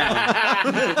around.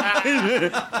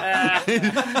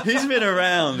 He's been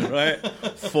around, right,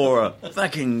 for a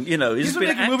fucking, he's been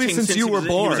making movies since you were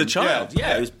born. He was a child.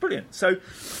 Yeah, it was brilliant.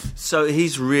 So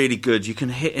he's really good. You can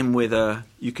hit him with a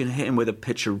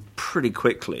picture pretty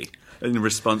quickly in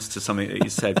response to something that you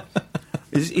said.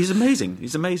 He's amazing.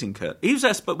 He's amazing, Kurt.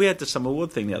 We had the Summer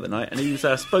Award thing the other night, and he was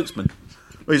our spokesman.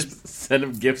 Send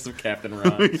him gifts of Captain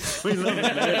Ron. We love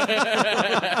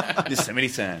it. Yosemite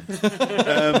Sam.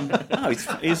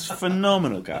 He's a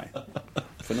phenomenal guy.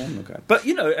 But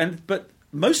but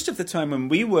most of the time when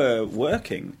we were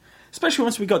working, especially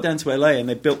once we got down to LA and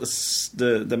they built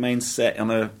the main set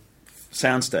on a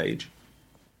soundstage,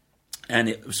 and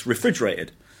it was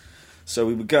refrigerated. So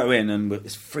we would go in and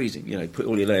it's freezing, put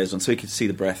all your layers on so you could see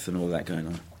the breath and all that going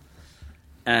on.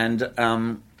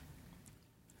 And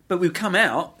but we'd come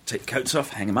out, take coats off,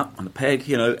 hang them up on the peg,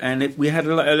 and we had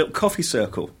a little coffee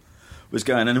circle was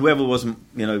going, and whoever wasn't,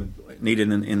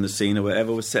 needed in the scene or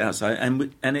whatever was set outside,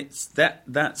 and it's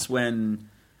that's when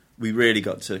we really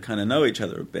got to kind of know each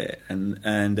other a bit, and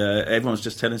everyone was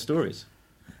just telling stories.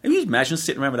 Can you imagine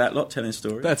sitting around with that lot telling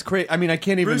stories? That's great. I mean, I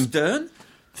can't even. Bruce Dern,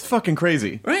 it's fucking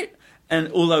crazy, right? And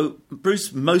although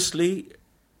Bruce mostly,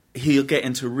 he'll get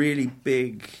into really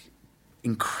big,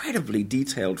 incredibly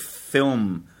detailed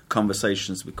film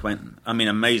conversations with Quentin. I mean,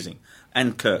 amazing.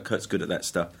 And Kurt's good at that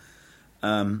stuff.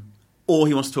 Or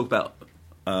he wants to talk about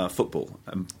football.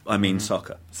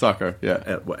 Soccer. Soccer,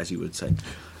 yeah. As you would say.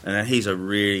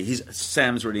 And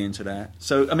Sam's really into that.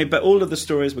 So, but all of the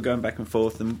stories were going back and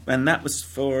forth, and that was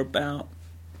for about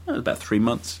 3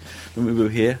 months when we were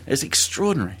here. It's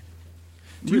extraordinary.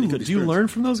 Do you learn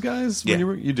from those guys? Yeah.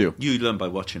 You do. You learn by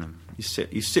watching them. You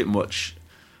sit and watch.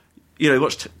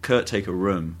 Watch Kurt take a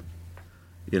room.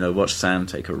 Watch Sam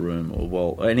take a room, or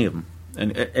Walt, or any of them.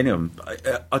 And any of them.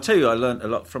 I'll tell you, I learned a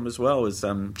lot from as well as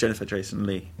Jennifer Jason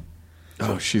Leigh.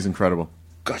 Oh, she's incredible.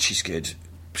 God, she's good.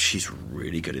 She's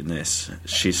really good in this.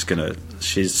 She's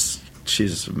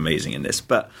amazing in this.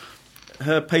 But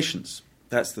her patience,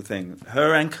 that's the thing.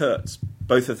 Her and Kurt's,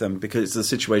 both of them, because it's the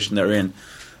situation they're in,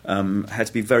 had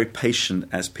to be very patient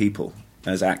as people,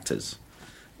 as actors,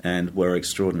 and were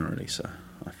extraordinarily so,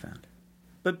 I found.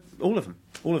 But all of them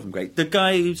great. The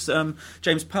guy who's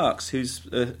James Parks,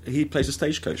 he plays a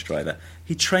stagecoach driver.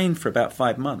 He trained for about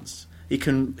 5 months.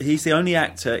 He's the only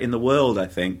actor in the world, I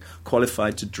think,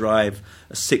 qualified to drive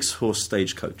a 6-horse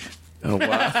stagecoach. Oh,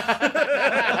 wow.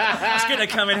 It's going to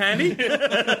come in handy.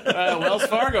 Wells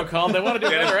Fargo called. They want to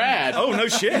do another ad. Oh, no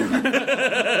shit.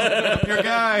 Your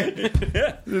guy.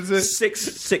 Yeah.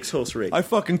 Six-horse rig. I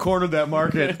fucking cornered that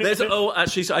market.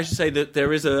 Actually, I should say that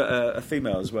there is a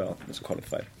female as well that's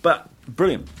qualified. But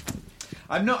brilliant.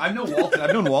 I've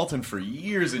known Walton for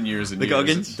years and years and years.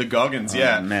 Goggins? The Goggins,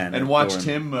 yeah. Oh, man, and watched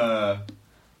him.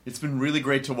 It's been really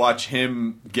great to watch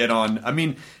him get on. I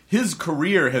mean, his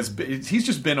career he's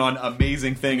just been on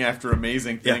amazing thing after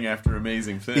amazing thing after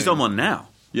amazing thing. He's on one now.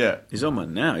 Yeah. He's on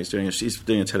one now. He's doing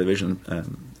a television,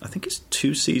 I think it's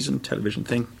 2-season television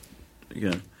thing.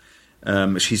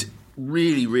 She's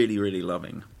really, really, really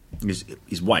loving.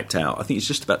 He's wiped out. I think he's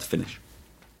just about to finish.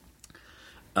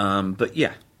 But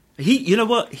yeah. You know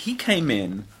what? He came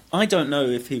in, I don't know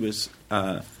if he was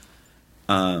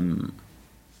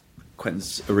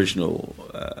Quentin's original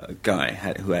guy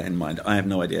who had in mind. I have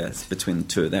no idea. It's between the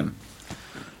two of them.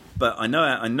 But I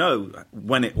know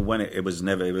when it wasn't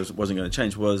going to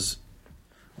change was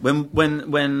when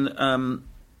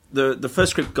the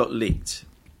first script got leaked,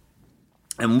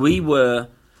 and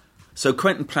so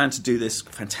Quentin planned to do this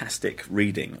fantastic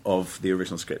reading of the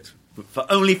original script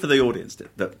only for the audience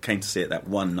that came to see it that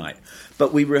one night.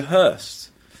 But we rehearsed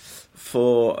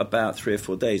for about 3 or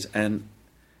 4 days, and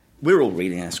we were all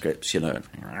reading our scripts,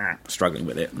 struggling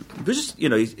with it. It was just,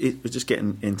 it was just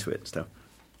getting into it and stuff.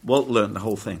 Walt learned the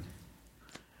whole thing.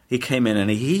 He came in and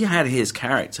he had his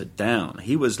character down.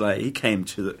 He was like, he came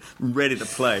ready to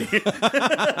play. and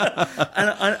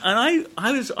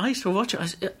I used to watch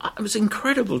it. It was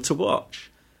incredible to watch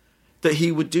that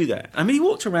he would do that. I mean, he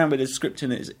walked around with his script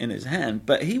in his hand,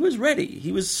 but he was ready.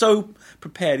 He was so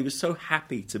prepared. He was so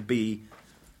happy to be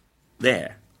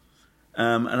there.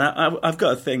 And I've got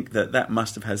to think that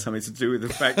must have had something to do with the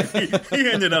fact that he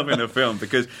ended up in a film.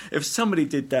 Because if somebody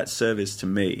did that service to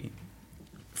me,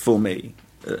 for me,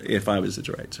 if I was the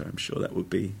director, I'm sure that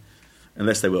would be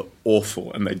unless they were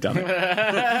awful and they'd done it.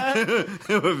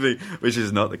 It would be, which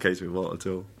is not the case with Walt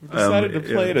at all. Decided to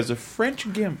play it as a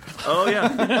French gimp. Oh, yeah.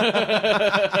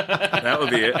 That would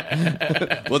be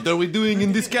it. What are we doing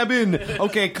in this cabin?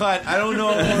 Okay, cut. I don't know.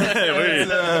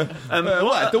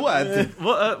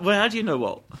 What? How do you know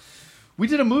Walt? We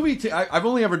did a movie. I've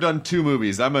only ever done 2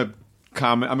 movies. I'm a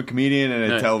comedian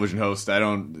and a television host.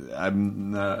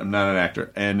 I'm not an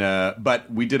actor. And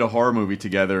but we did a horror movie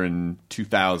together in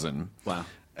 2000. Wow.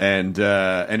 And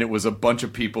it was a bunch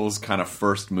of people's kind of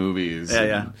first movies.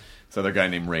 Yeah. This other guy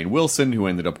named Rainn Wilson, who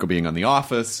ended up being on The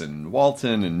Office, and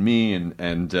Walton, and me,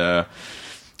 and I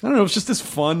don't know. It was just this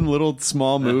fun little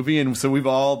small movie, and so we've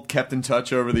all kept in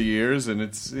touch over the years. And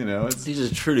it's He's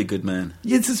a truly good man.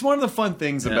 It's just one of the fun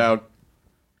things about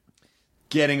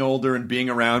getting older and being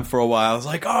around for a while. It's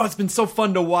like, oh, it's been so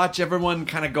fun to watch everyone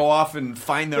kind of go off and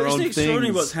find their own things. It's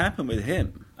extraordinary what's happened with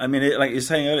him. I mean, like you're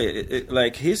saying earlier,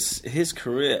 like his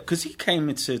career, because he came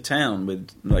into town with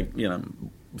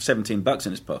 $17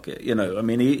 in his pocket. I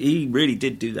mean, he really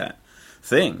did do that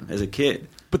thing as a kid.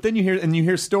 But then you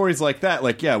hear stories like that,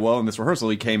 like, yeah, well, in this rehearsal,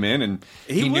 he came in and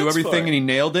he knew everything and he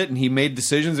nailed it and he made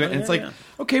decisions. And it's like,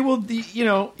 okay, well, he's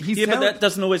but that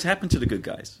doesn't always happen to the good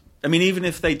guys. I mean, even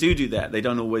if they do that, they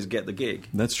don't always get the gig.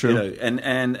 That's true.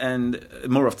 And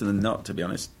more often than not, to be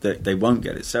honest, they won't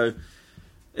get it. So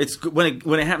it's when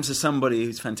it happens to somebody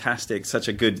who's fantastic, such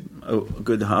a good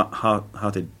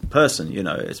hearted person.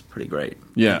 It's pretty great.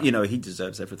 Yeah. He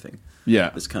deserves everything. Yeah,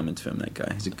 that's coming to him. That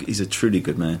guy, he's a truly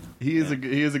good man. He is a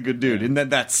good dude. Isn't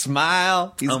that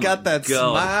smile? He's got that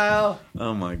smile.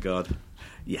 Oh my God.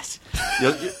 Yes,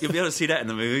 you'll be able to see that in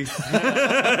the movie.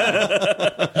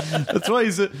 That's why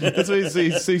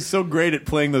he's so great at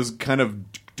playing those kind of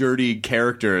dirty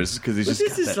characters, because he's just.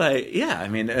 This is like, I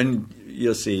mean, and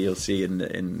you'll see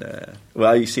in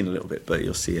well, you've seen a little bit, but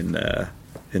you'll see in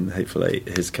Hateful Eight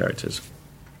his characters.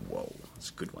 Whoa, that's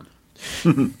a good one.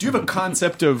 Do you have a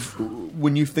concept of,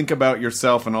 when you think about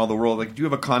yourself and all the world, like, do you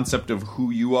have a concept of who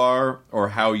you are or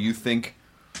how you think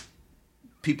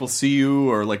people see you,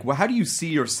 or like, how do you see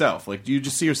yourself? Like, do you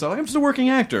just see yourself, I'm just a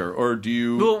working actor, or do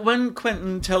you? Well, when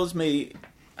Quentin tells me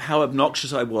how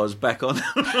obnoxious I was back on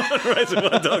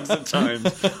Reservoir Dogs at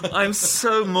times, I'm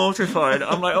so mortified.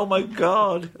 I'm like, oh my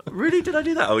God, really? Did I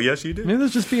do that? Oh yes, you did. Maybe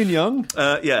that's just being young.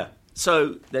 Yeah.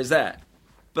 So there's that.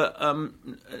 But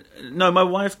no, my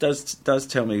wife does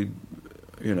tell me,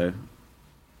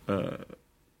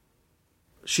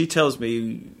 she tells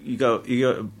me, you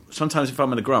go. Sometimes if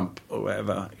I'm in a grump or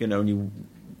whatever, and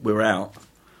we're out,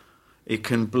 it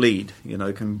can bleed.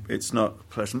 It's not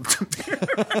pleasant. Do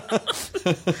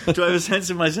I have a sense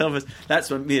of myself as that's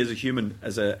what me as a human,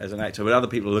 as an actor? But other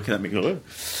people are looking at me, go, oh.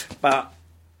 But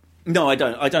no, I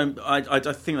don't. I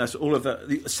think that's all of that.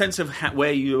 The sense of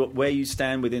where you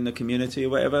stand within the community or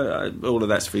whatever. All of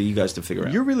that's for you guys to figure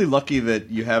out. You're really lucky that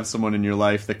you have someone in your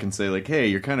life that can say, like, "Hey,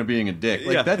 you're kind of being a dick."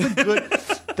 Like, that's a good.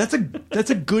 That's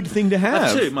a good thing to have.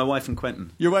 Absolutely, my wife and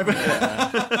Quentin. Your wife.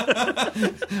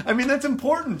 I mean, that's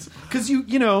important, because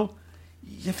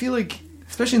I feel like,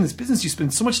 especially in this business, you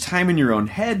spend so much time in your own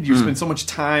head. You spend so much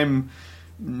time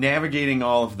navigating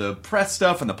all of the press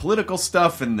stuff and the political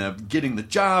stuff and the getting the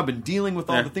job and dealing with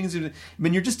all the things. I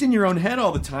mean, you're just in your own head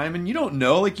all the time, and you don't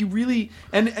know, like, you really.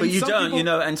 But you don't,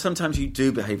 and sometimes you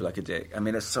do behave like a dick. I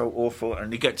mean, it's so awful,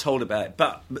 and you get told about it.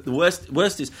 But the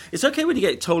worst is, it's okay when you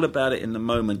get told about it in the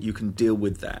moment. You can deal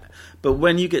with that. But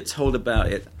when you get told about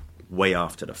it way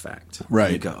after the fact,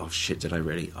 right? You go, oh shit, did I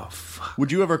really? Oh fuck. Would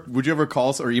you ever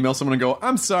call or email someone and go,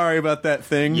 I'm sorry about that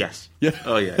thing? Yes. Yeah.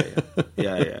 Oh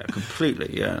yeah,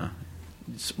 completely. Yeah,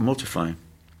 it's mortifying.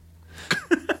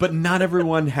 But not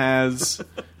everyone has,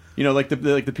 like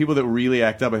the people that really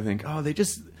act up. I think,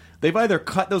 they've either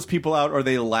cut those people out or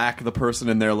they lack the person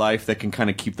in their life that can kind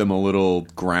of keep them a little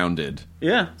grounded.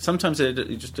 Yeah, sometimes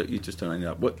you just don't end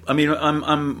up. I mean,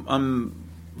 I'm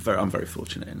very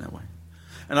fortunate in that way.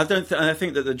 And I think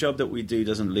that the job that we do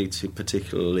doesn't lead to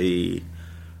particularly,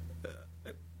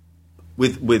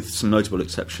 with some notable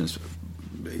exceptions,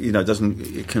 you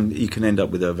can end up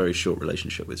with a very short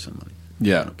relationship with somebody.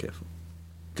 Yeah, if you're not careful,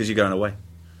 because you're going away,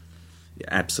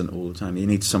 you're absent all the time. You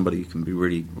need somebody who can be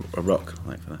really a rock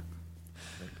like for that.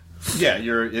 Yeah,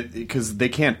 because they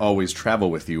can't always travel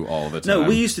with you all the time. No,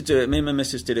 we used to do it. Me and my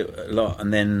missus did it a lot,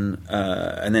 and then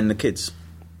the kids,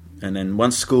 and then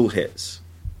once school hits.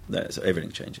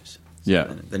 Everything changes. So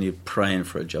yeah. Then you're praying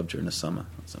for a job during the summer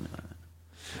or something like that.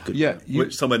 Good. Yeah.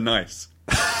 Somewhere nice.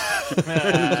 So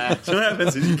what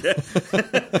happens is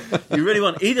you really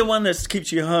want either one that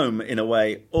keeps you home in a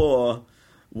way, or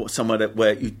somewhere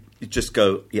where you just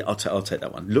go, yeah, I'll take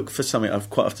that one. Look for something. I've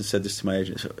quite often said this to my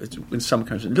agents in some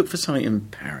countries. Look for something in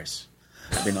Paris.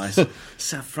 That'd be nice.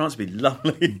 South France would be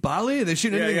lovely. Bali? They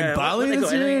shooting anything in Bali?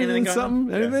 Anything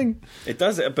something? Anything? It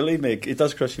does. Believe me, it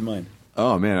does cross your mind.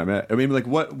 Oh man, I mean, like,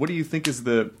 what do you think is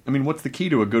what's the key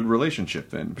to a good relationship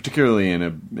then, particularly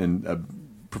in a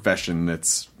profession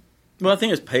that's? Well, I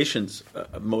think it's patience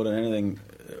more than anything.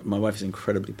 My wife is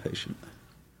incredibly patient,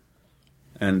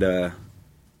 and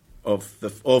of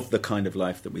the kind of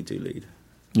life that we do lead.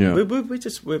 Yeah,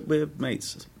 we're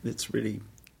mates. It's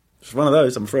one of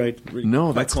those. I'm afraid. Really,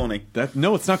 no, that's corny.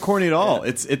 No, it's not corny at all.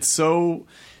 Yeah. It's so.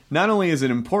 Not only is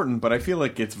it important, but I feel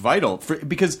like it's vital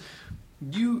because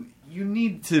you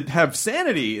need to have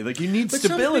sanity. Like, you need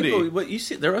stability. You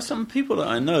see, there are some people that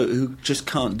I know who just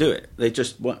can't do it. They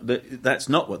just want. That's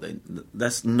not what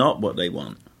they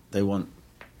want. They want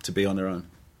to be on their own.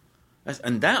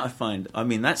 And that I find. I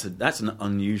mean, that's an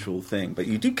unusual thing, but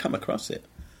you do come across it.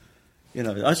 You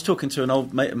know, I was talking to an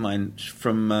old mate of mine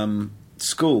from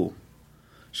school.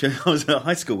 I was at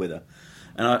high school with her,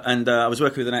 and I was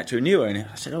working with an actor who knew her, and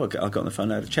I said, "Oh, I got on the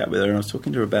phone, I had a chat with her, and I was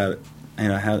talking to her about it." You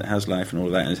know, how's life and all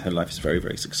of that, and her life is very,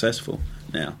 very successful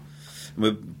now. And we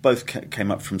both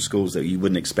came up from schools that you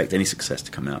wouldn't expect any success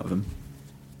to come out of them.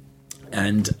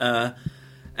 And I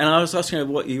was asking her,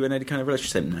 what, you and any kind of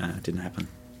relationship? She said, nah, it didn't happen.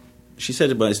 She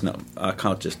said, well, it's not, I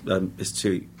can't just, it's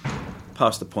too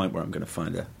past the point where I'm going to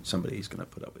find somebody who's going to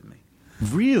put up with me.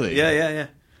 Really? Yeah.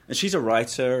 And she's a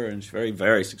writer, and she's very,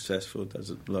 very successful, does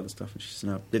a lot of stuff. And she said,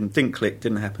 no, didn't click,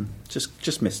 didn't happen.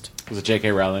 Just missed. Was it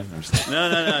J.K. Rowling? No.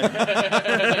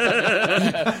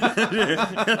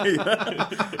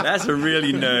 That's a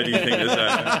really nerdy thing to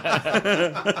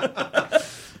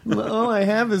say. All I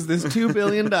have is this $2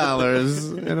 billion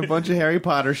and a bunch of Harry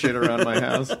Potter shit around my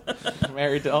house.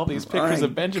 Married to all these pictures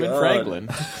of Benjamin Franklin.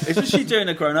 Isn't she doing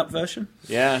a grown-up version?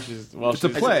 Yeah, it's a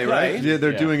play, right? Yeah,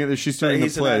 they're doing it. She's doing the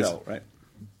plays. An adult, right?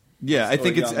 Yeah, I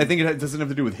think it doesn't have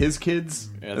to do with his kids.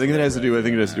 Yeah, I think it has to do with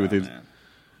his. Man.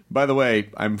 By the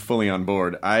way, I'm fully on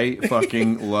board. I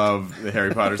fucking love the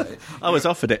Harry Potters. I was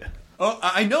offered it. Oh,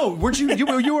 I know. Weren't you?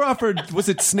 You were offered. Was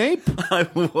it Snape? I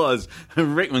was.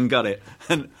 Rickman got it,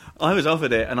 and I was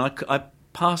offered it, and I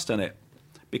passed on it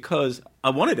because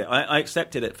I wanted it. I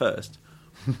accepted it first.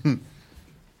 And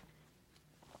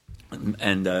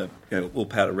all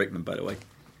power to Rickman, by the way.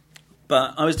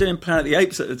 But I was doing Planet of the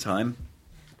Apes at the time.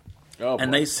 Oh,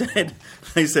 and they said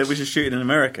we should shoot it in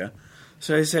America.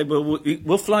 So they said, well,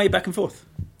 we'll fly you back and forth.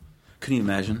 Can you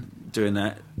imagine doing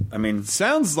that? I mean,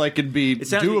 sounds like it'd be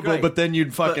doable, but then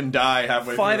you'd fucking die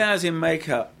halfway. 5 hours in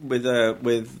makeup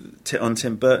on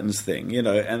Tim Burton's thing, you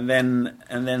know, and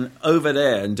then over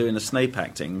there and doing the Snape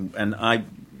acting,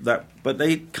 but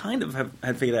they kind of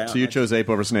had figured it out. So you chose Ape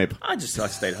over Snape? I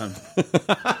stayed home.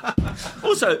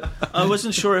 Also, I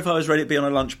wasn't sure if I was ready to be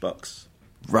on a lunchbox.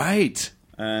 Right.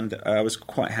 And I was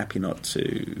quite happy not to,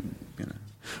 you know.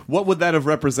 What would that have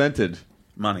represented?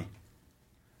 Money.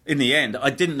 In the end, I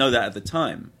didn't know that at the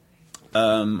time.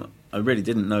 I really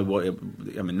didn't know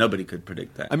nobody could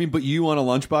predict that. I mean, but you on a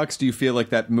lunchbox, do you feel like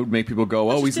that would make people go,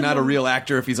 oh, he's not a real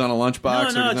actor if he's on a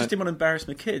lunchbox? No, I just didn't want to embarrass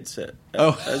my kids. As I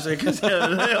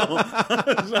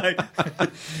was like,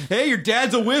 hey, your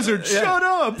dad's a wizard. Yeah. Shut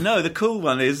up. No, the cool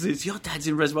one is your dad's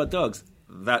in Reservoir Dogs.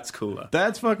 That's cooler.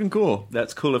 That's fucking cool.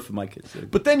 That's cooler for my kids.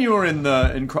 But then you were in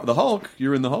the Hulk. You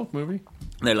were in the Hulk movie.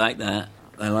 They like that.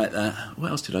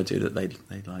 What else did I do that they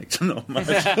liked? Not much.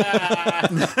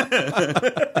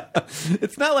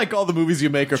 It's not like all the movies you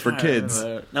make are for kids.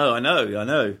 No, I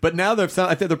know. But now they're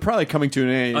probably coming to an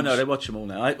age. Oh no, they watch them all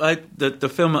now.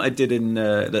 The film that I did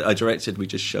that I directed, we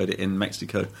just showed it in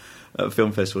Mexico at a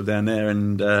film festival down there,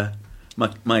 and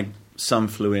my son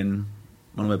flew in.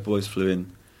 One of my boys flew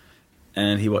in.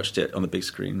 And he watched it on the big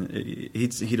screen.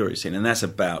 He'd already seen it. And that's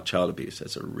about child abuse.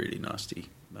 That's a really nasty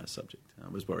subject. I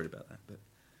was worried about that. But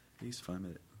he's fine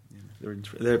with it. You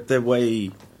know, they're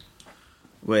way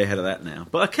ahead of that now.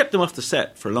 But I kept them off the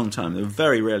set for a long time. They were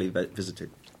very rarely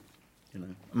visited. You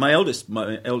know, my eldest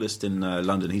in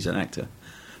London, he's an actor.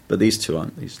 But these two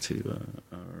aren't. These two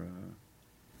are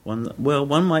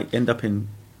one might end up in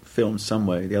film some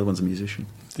way. The other one's a musician.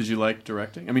 Did you like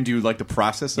directing? I mean, do you like the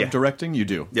process of directing? You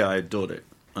do? Yeah, I adored it.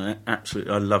 I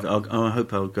love it. I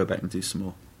hope I'll go back and do some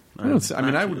more. I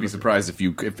would be surprised if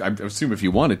I assume if you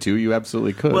wanted to, you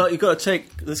absolutely could. Well, you've got to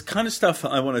take this kind of stuff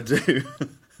that I want to do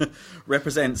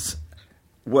represents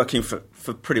working for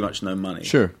pretty much no money.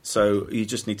 Sure. So you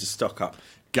just need to stock up.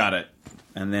 Got it.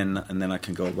 And then I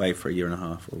can go away for a year and a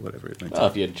half or whatever it may take. Well,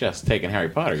 if you had just taken Harry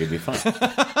Potter, you'd be fine.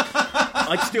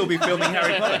 I'd still be filming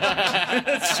Harry Potter.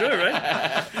 That's true,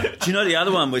 right? Do you know the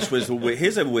other one, which was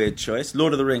here's a weird choice: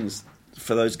 Lord of the Rings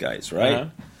for those guys, right?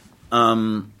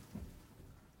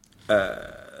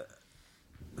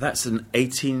 That's an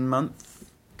 18-month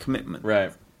commitment,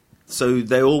 Right. So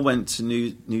they all went to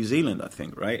New Zealand, I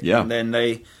think, right? Yeah. And then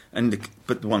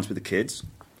but the ones with the kids,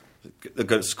 they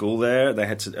go to school there. They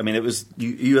had to. I mean, it was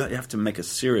you have to make a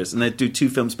serious, and they do 2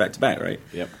 films back to back, right?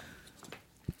 Yep.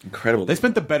 Incredible. They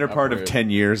spent the better part of Upward. 10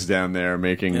 years down there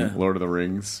making Lord of the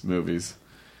Rings movies.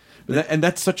 And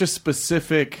that's such a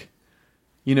specific,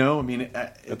 you know, I mean...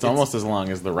 It's almost as long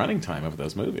as the running time of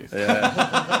those movies. Who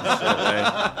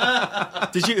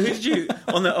did you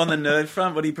on the nerd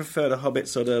front? What do you prefer, the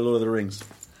Hobbits or the Lord of the Rings?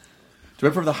 Do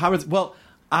I prefer the Hobbits? Well,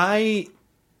 I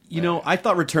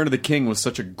thought Return of the King was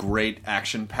such a great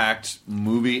action-packed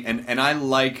movie, and I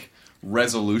like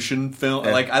resolution film.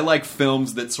 Yeah. Like, I like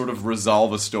films that sort of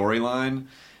resolve a storyline.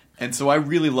 And so I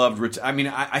really loved.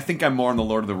 I think I'm more on the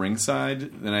Lord of the Rings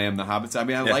side than I am the Hobbits. I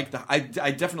mean,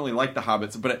 I definitely like the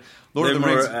Hobbits, but Lord of the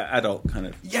Rings, more adult kind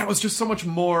of. yeah, it was just so much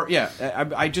more. Yeah,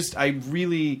 I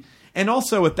really, and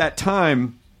also at that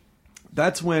time,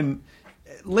 that's when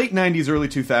late '90s, early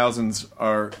 2000s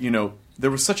are, you know, there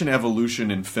was such an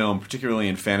evolution in film, particularly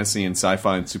in fantasy and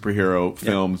sci-fi and superhero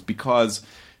films, because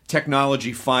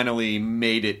technology finally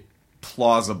made it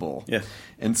plausible. Yeah.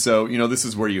 And so, you know, this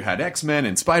is where you had X-Men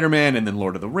and Spider-Man and then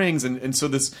Lord of the Rings. And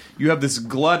so you have this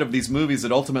glut of these movies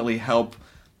that ultimately help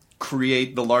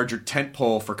create the larger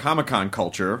tentpole for Comic-Con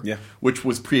culture, which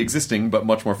was pre-existing but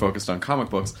much more focused on comic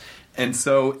books. And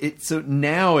so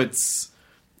now it's,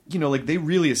 you know, like they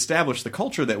really established the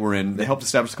culture that we're in. They helped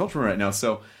establish the culture we're in right now.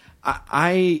 So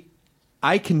I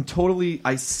can totally,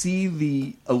 I see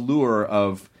the allure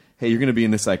of, hey, you're going to be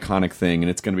in this iconic thing and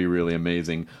it's going to be really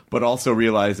amazing, but also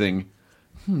realizing,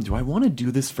 do I want to do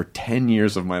this for 10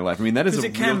 years of my life? I mean, that is a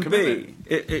real commitment.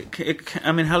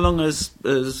 I mean, how long has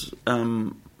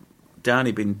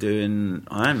Downey been doing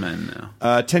Iron Man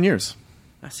now? 10 years.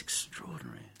 That's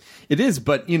extraordinary. It is,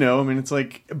 but, you know, I mean, it's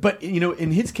like, but, you know, in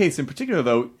his case in particular,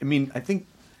 though, I mean, I think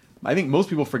most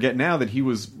people forget now that he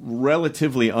was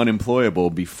relatively unemployable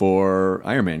before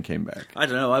Iron Man came back. I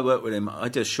don't know. I worked with him. I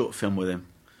did a short film with him.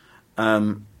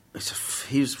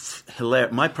 He's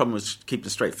hilarious. My problem was keep a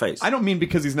straight face. I don't mean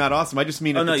because he's not awesome. I just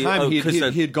mean at the time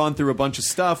he had gone through a bunch of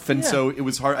stuff, and so it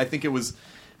was hard. I think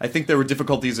there were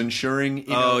difficulties ensuring. You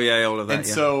know, all of that. And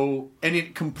so, and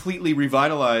it completely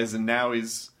revitalized, and now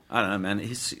he's. I don't know, man.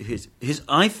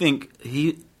 I think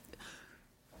he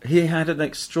had an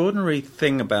extraordinary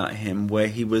thing about him where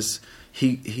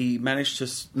he managed to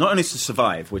not only to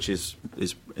survive, which is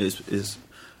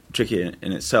tricky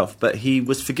in itself, but he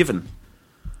was forgiven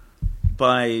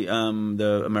by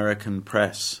the American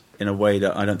press in a way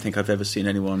that I don't think I've ever seen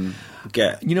anyone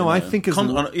get. You know, I think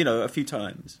a few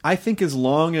times. I think as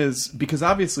long as, because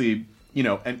obviously, you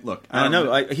know, and look,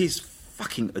 he's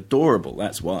fucking adorable.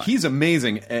 That's why he's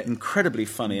amazing, incredibly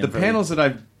funny. The panels that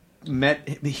I've met,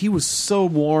 he was so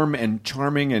warm and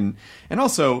charming, and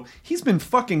also he's been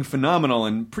fucking phenomenal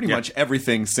in pretty much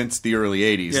everything since the early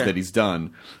 '80s that he's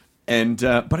done. And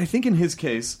but I think in his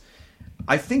case,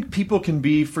 I think people can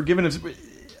be forgiven.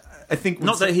 I think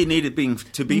not that he needed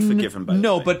to be forgiven, by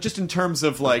the way. but just in terms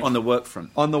of like on the work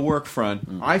front. On the work front,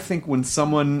 I think when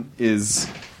someone is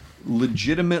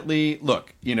legitimately,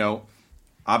 look, you know,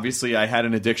 obviously I had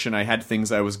an addiction, I had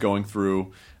things I was going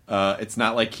through. It's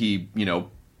not like he, you know,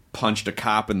 punched a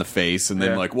cop in the face and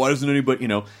then like, why doesn't anybody, you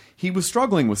know, he was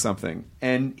struggling with something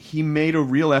and he made a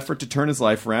real effort to turn his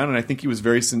life around, and I think he was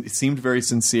seemed very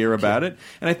sincere about it.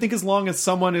 And I think as long as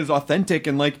someone is authentic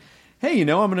and like, hey, you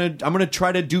know, I'm gonna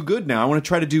try to do good now. I want to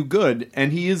try to do good,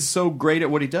 and he is so great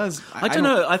at what he does. I don't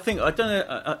know. I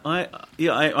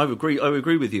agree. I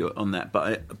agree with you on that.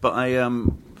 But I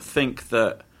think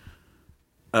that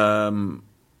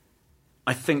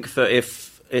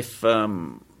if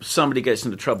somebody gets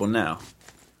into trouble now,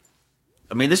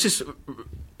 I mean, this is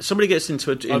somebody gets into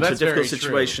a difficult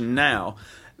situation now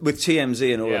with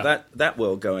TMZ and all of that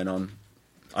world going on.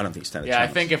 I don't think stand a chance.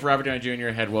 I think if Robert Downey Jr.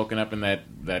 had woken up in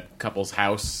that couple's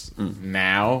house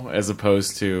now, as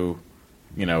opposed to,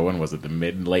 you know, when was it, the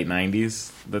late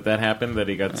 90s that happened, that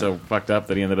he got so fucked up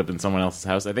that he ended up in someone else's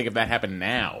house. I think if that happened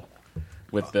now,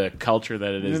 with the culture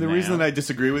that it is the now. reason that I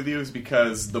disagree with you is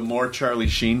because the more Charlie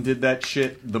Sheen did that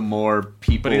shit, the more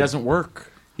people... But he doesn't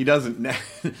work. He doesn't.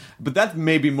 But that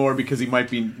may be more because he might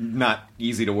be not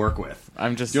easy to work with. Do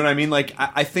you know what I mean? Like,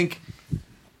 I think...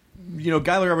 You know,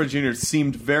 Guy Robert Jr.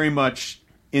 seemed very much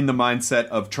in the mindset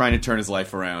of trying to turn his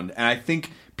life around. And I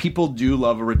think people do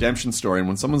love a redemption story. And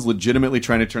when someone's legitimately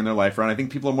trying to turn their life around, I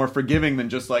think people are more forgiving than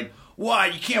just like, why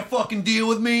you can't fucking deal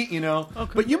with me, you know.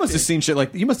 But you must have seen shit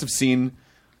like you must have seen.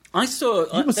 I saw.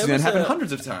 You must have seen it happen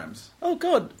hundreds of times. Oh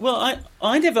God! Well,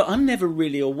 I'm never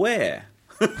really aware.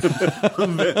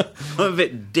 I'm a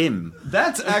bit dim.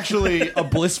 That's actually a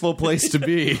blissful place to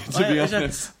be be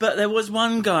honest. But there was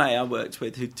one guy I worked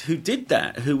with who did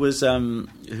that. Who was who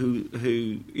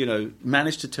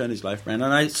managed to turn his life around.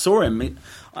 And I saw him.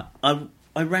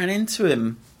 I ran into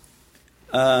him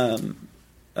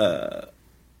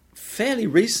fairly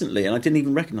recently, and I didn't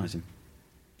even recognise him.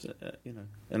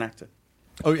 An actor.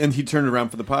 Oh, and he turned around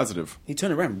for the positive. He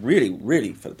turned around really,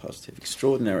 really for the positive.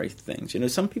 Extraordinary things.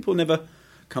 Some people never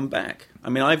come back. I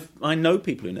mean, I know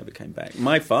people who never came back.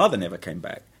 My father never came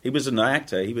back. He was an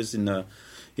actor. He was in the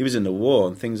war,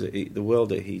 and things that the world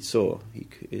that he saw,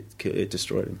 it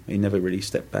destroyed him. He never really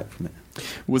stepped back from it.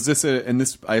 Was this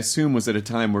this I assume was at a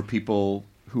time where people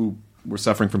who were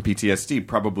suffering from PTSD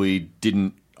probably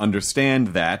didn't understand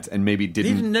that, and maybe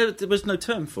didn't even know there was no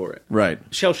term for it. Right.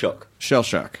 Shell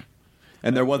shock.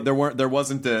 And there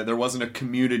wasn't a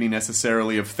community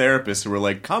necessarily of therapists who were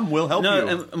like, "Come, we'll help you."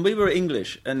 No, and we were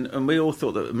English, and we all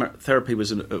thought that therapy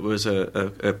was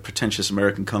a pretentious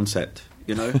American concept,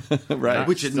 right?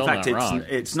 Which in fact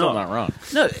it's still not wrong.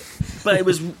 No, but it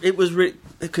was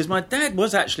because my dad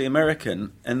was actually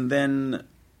American, and then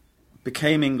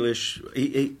became English.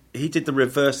 He did the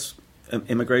reverse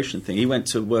immigration thing. He went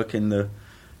to work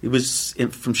he was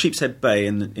from Sheepshead Bay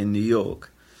in New York.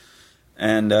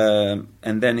 And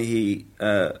then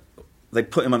they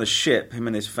put him on a ship, him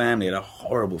and his family, had a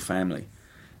horrible family.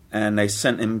 And they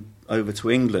sent him over to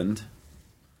England.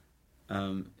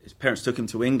 His parents took him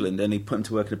to England, and he put him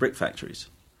to work in the brick factories.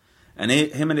 And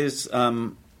him and his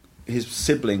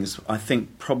siblings, I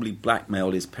think, probably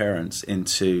blackmailed his parents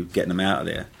into getting him out of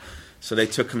there. So they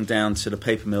took him down to the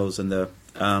paper mills and the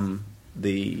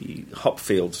hop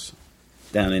fields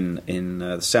down in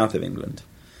the south of England.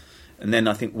 And then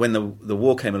I think when the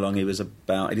war came along, he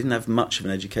didn't have much of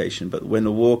an education, but when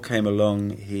the war came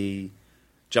along, he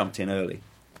jumped in early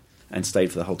and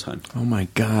stayed for the whole time. Oh my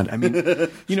God! I mean,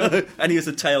 and he was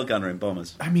a tail gunner in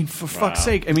bombers. I mean, for fuck's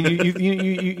sake! I mean,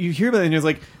 you hear about it, and you're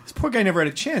like, this poor guy never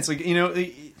had a chance. Like,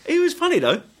 he was funny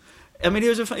though. I mean,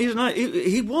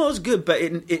 he was good, but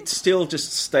it still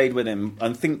just stayed with him.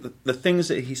 I think the things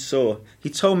that he saw, he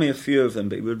told me a few of them,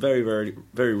 but he would very, very,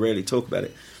 very rarely talk about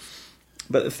it.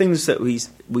 But the things that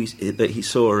he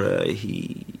saw,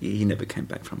 he never came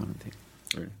back from. I don't think.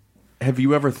 Really. Have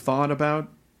you ever thought about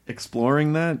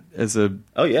exploring that as a?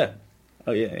 Oh yeah,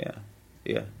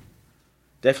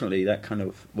 definitely that kind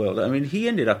of world. I mean, he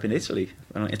ended up in Italy.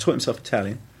 He taught himself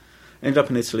Italian. Ended up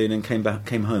in Italy and then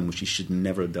came home, which he should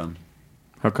never have done.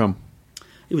 How come?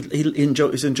 He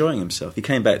was enjoying himself. He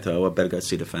came back to, I better go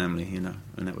see the family, and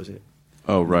that was it.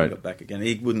 Oh right. He got back again.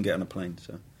 He wouldn't get on a plane,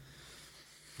 so.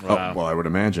 Wow. Oh, well, I would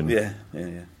imagine. Yeah.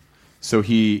 So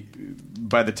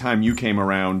by the time you came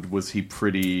around,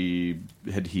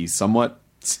 had he somewhat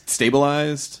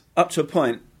stabilized? Up to a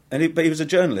point, but he was a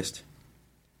journalist.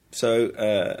 So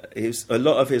a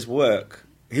lot of his work,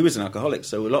 he was an alcoholic,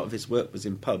 so a lot of his work was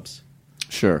in pubs.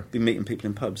 Sure. Be meeting people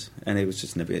in pubs, and it was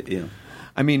just never,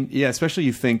 I mean, yeah, especially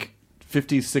you think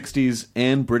 50s, 60s,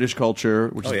 and British culture,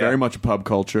 which is very much a pub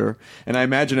culture. And I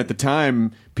imagine at the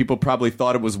time, people probably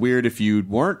thought it was weird if you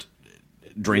weren't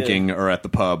drinking or at the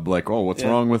pub. Like, oh, what's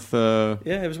wrong with... Yeah,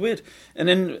 it was weird. And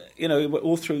then, he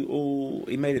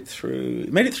made it through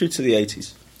to the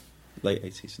 80s, late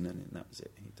 80s, and then that was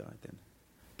it. He died then.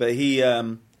 But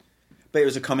he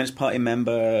was a Communist Party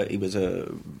member. He was a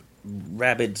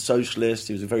rabid socialist.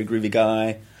 He was a very groovy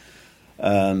guy.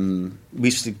 We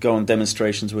used to go on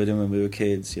demonstrations with him when we were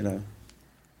kids, That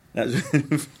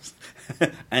was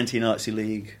Anti-Nazi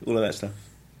League, all of that stuff.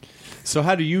 So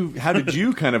how did you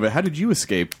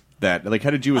escape that? Like, how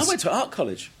did you? I went to art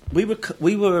college. I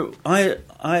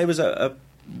was a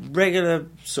regular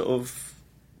sort of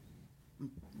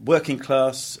working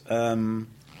class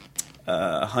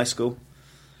high school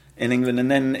in England, and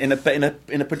then in a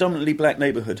predominantly black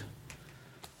neighbourhood.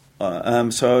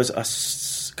 So I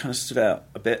kind of stood out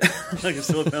a bit. Like a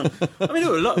sore thumb. I mean,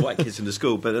 there were a lot of white kids in the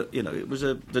school, but it was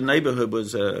the neighbourhood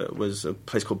was a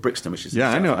place called Brixton, which is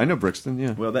I know Brixton.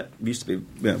 Yeah. Well, that used to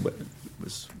be it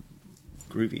was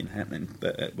groovy and happening,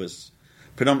 but it was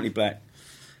predominantly black.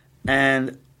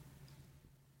 And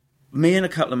me and a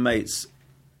couple of mates,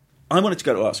 I wanted to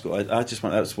go to art school.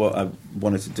 That's what I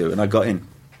wanted to do, and I got in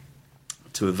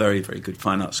to a very, very good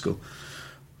fine art school.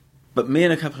 But me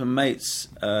and a couple of mates,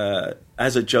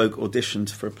 as a joke, auditioned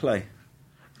for a play.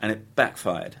 and it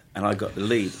backfired, and I got the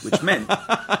lead, which meant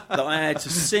that I had to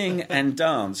sing and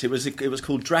dance. It was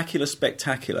called Dracula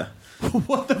Spectacular.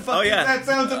 What the fuck? Oh yeah, That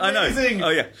sounds amazing. I know. Oh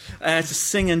yeah, I had to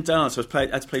sing and dance. I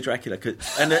had to play Dracula.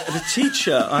 And the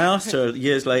teacher, I asked her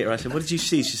years later. I said, "What did you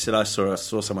see?" She said, "I saw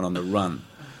someone on the run."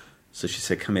 So she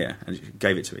said, "Come here," and she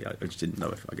gave it to me. I just didn't know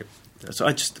if I could. So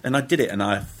I did it, and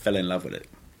I fell in love with it.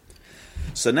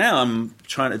 So now I'm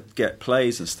trying to get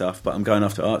plays and stuff, but I'm going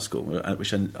off to art school,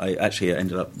 which I actually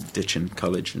ended up ditching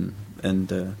college and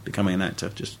becoming an actor,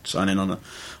 just signing on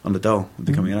the dole and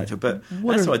becoming an actor. But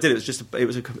that's what I did. It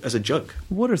was as a joke.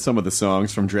 What are some of the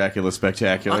songs from Dracula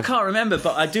Spectacular? I can't remember,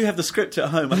 but I do have the script at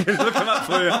home. I can look them up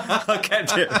for you. I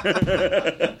kept it.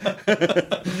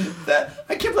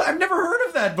 I've never heard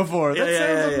of that before. That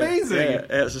sounds amazing.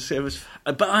 It was.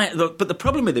 But the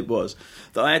problem with it was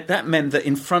that that meant that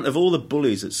in front of all the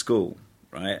bullies at school,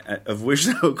 right, of which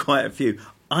there were quite a few,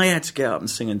 I had to get up and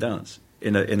sing and dance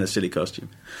in a silly costume,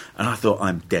 and I thought,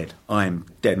 I'm dead. I'm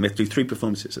dead. We have to do 3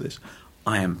 performances of this.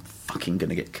 I am fucking going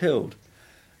to get killed.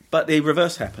 But the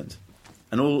reverse happened,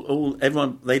 and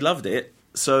everyone, they loved it.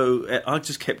 So I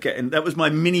just kept getting. That was my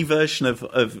mini version of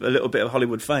a little bit of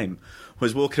Hollywood fame.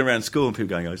 Was walking around school and people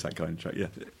going, "Oh, is that guy in track?" Yeah,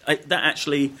 that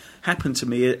actually happened to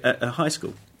me at high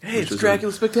school. Hey, it's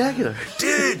Dracula Spectacular,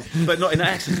 dude, but not in that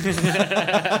accent.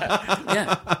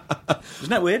 Yeah, isn't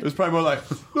that weird? It was probably more like,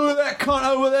 "Look at that cunt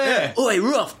over there." Yeah. Oi,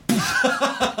 rough.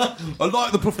 I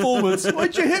like the performance.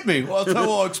 Why'd you hit me? Well, that's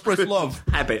how I express love.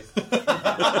 Habit.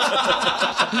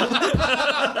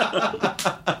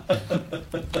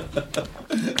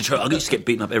 I used to get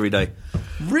beaten up every day.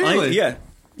 Really? Yeah.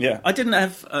 I didn't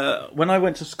have when I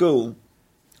went to school.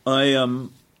 My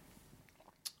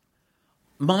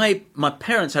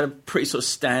parents had a pretty sort of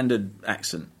standard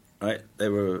accent, right? They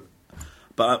were,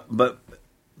 but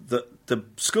the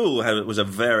school had a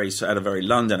very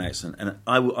London accent, and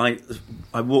I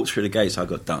walked through the gates. I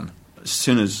got done as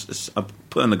soon as I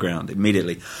put on the ground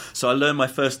immediately. So I learned my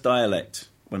first dialect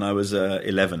when I was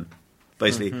 11,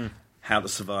 basically. Mm-hmm. How to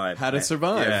survive.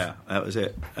 Yeah, that was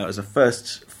it. That was the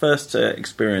first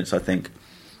experience, I think,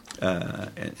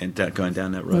 in going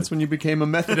down that road. That's when you became a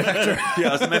method actor. Yeah,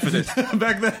 I was a Methodist.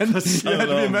 Back then, you had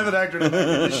to be a method actor to get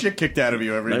the shit kicked out of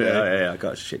you every day. Yeah, I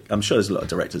got shit. I'm sure there's a lot of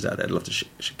directors out there that'd love to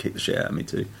kick the shit out of me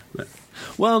too. But.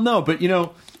 Well, no, but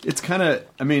it's kind of,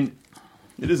 it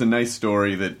is a nice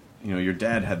story that, your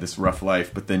dad had this rough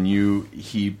life, but then you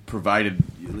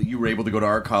were able to go to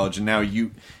art college, and now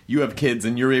you have kids,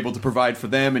 and you're able to provide for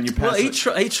them, and you pass.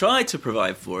 Well, he tried to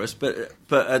provide for us, but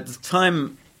at the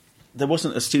time there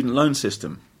wasn't a student loan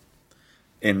system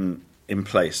in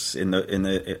place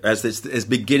as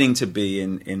beginning to be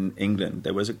in England.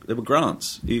 There were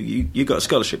grants. You got a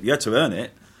scholarship. You had to earn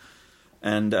it,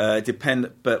 and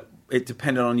it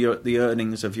depended on the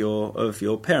earnings of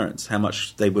your parents, how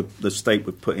much the state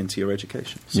would put into your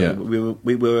education. So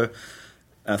we were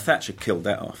Thatcher killed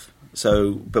that off.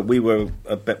 So, but we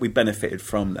benefited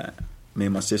from that. Me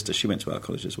and my sister, she went to art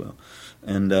college as well,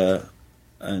 and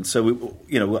so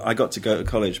I got to go to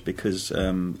college because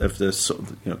of the sort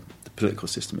of the political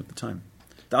system of the time.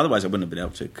 Otherwise, I wouldn't have been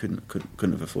able to.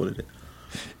 Couldn't have afforded it.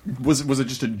 Was it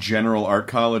just a general art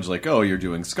college? Like, oh, you're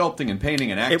doing sculpting and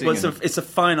painting and acting? It's a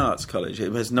fine arts college.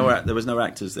 There was no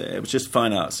actors there. It was just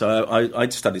fine arts. So I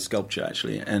studied sculpture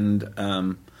actually,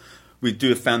 and we'd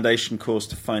do a foundation course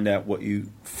to find out what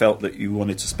you felt that you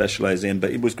wanted to specialise in.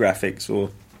 But it was graphics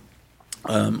or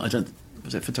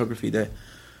was it photography there?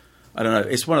 I don't know.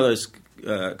 It's one of those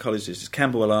colleges. It's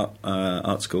Camberwell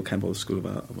Art School, Camberwell School of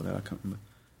Art, or whatever. I can't remember.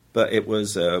 But it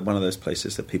was one of those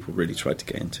places that people really tried to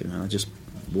get into, and I just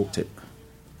walked it.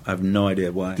 I have no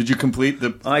idea why. Did you complete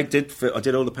the... I did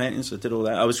all the paintings. I did all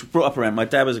that. I was brought up around... My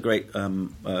dad was a great...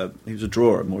 he was a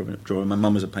drawer, more of a drawer. My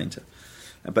mum was a painter.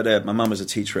 But my mum was a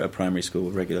teacher at a primary school,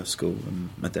 a regular school, and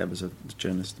my dad was a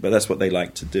journalist. But that's what they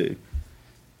liked to do.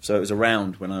 So it was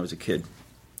around when I was a kid.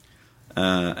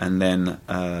 And then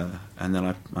I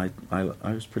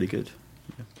was pretty good.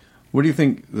 Yeah. What do you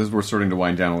think, as we're starting to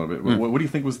wind down a little bit, what do you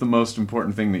think was the most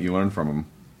important thing that you learned from him?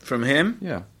 From him?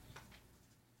 Yeah.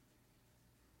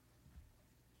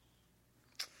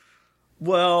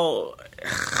 Well,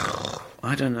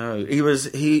 I don't know.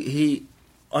 He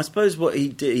I suppose what he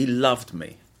did, he loved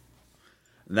me.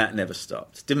 That never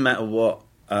stopped. Didn't matter what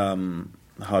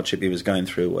hardship he was going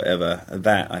through, whatever.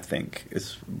 That, I think,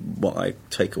 is what I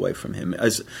take away from him.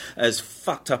 As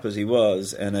fucked up as he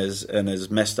was, and as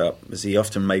messed up as he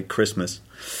often made Christmas.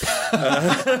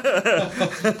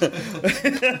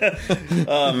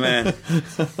 Oh man!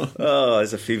 Oh,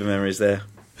 there's a few memories there.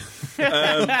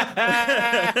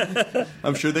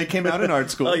 I'm sure they came out in art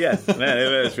school. Oh yeah, man,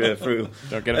 it was through.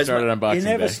 Don't get him started on Boxing He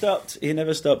never Day. stopped. He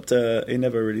never stopped. He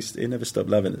never stopped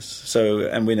loving us. So,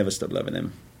 and we never stopped loving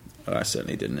him. Or I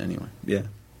certainly didn't anyway. Yeah.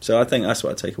 So I think that's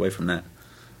what I take away from that,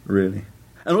 really.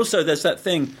 And also, there's that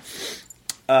thing.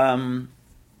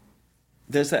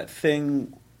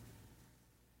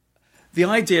 The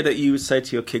idea that you would say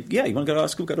to your kid, "Yeah, you want to go to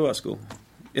art school? Go to art school."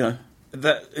 You know,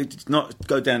 that it's not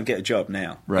go down and get a job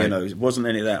now. Right. You know, it wasn't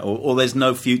any of that, or there's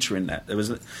no future in that. There was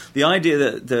the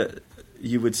idea that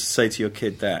you would say to your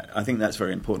kid that. I think that's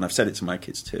very important. I've said it to my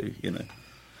kids too. You know,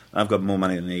 I've got more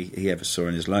money than he ever saw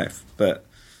in his life, but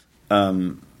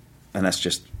and that's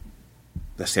the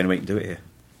only way you can do it here.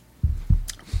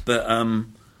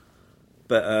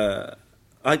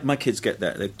 My kids get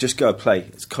that. They just go play.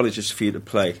 It's college is for you to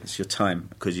play. It's your time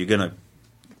because you're gonna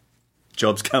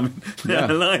jobs coming down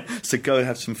the line. So go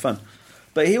have some fun.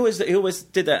 But he always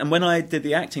did that. And when I did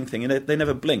the acting thing, they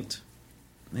never blinked.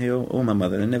 Or my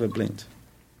mother, they never blinked.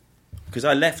 Because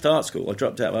I left art school. I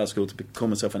dropped out of art school to call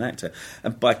myself an actor.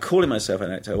 And by calling myself an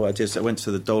actor, what I did is I went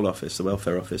to the dole office, the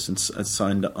welfare office, and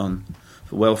signed on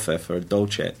for welfare for a dole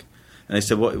check. And they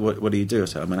said, "What do you do?" I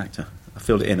said, "I'm an actor." I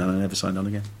filled it in, and I never signed on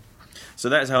again. So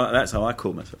that's how I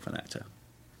call myself an actor.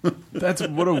 That's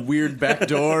what a weird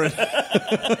backdoor.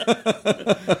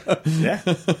 Yeah,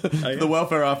 The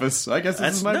welfare office. I guess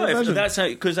this is my profession.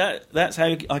 that's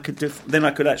how I could do. Then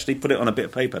I could actually put it on a bit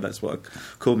of paper. That's what I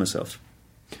called myself.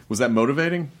 Was that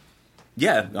motivating?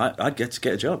 Yeah, I'd get to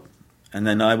get a job, and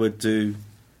then I would do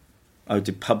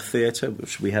pub theatre,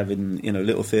 which we have in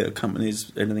little theatre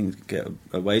companies. Anything to get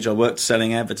a wage. I worked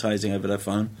selling advertising over the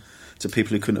phone to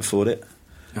people who couldn't afford it.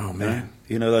 Oh man,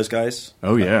 you know those guys?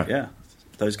 Oh yeah, yeah.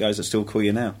 Those guys that still call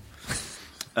you now.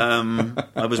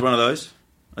 I was one of those.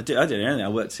 I did anything. I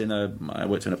worked in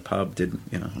a pub. Did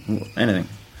anything,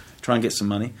 try and get some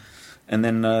money, and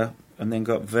then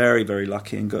got very, very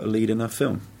lucky and got a lead in a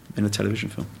television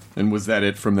film. And was that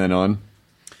it from then on?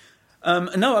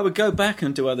 No, I would go back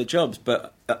and do other jobs,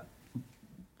 but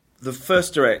the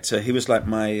first director, he was like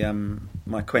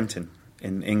my Quentin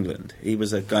in England. He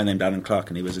was a guy named Alan Clark,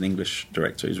 and he was an English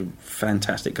director. He was a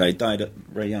fantastic guy. He died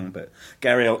very young, but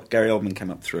Gary Oldman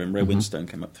came up through him, Ray Winstone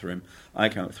came up through him, I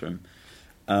came up through him.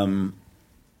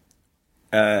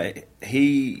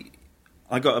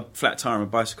 I got a flat tire on a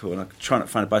bicycle, and I was trying to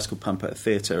find a bicycle pump at a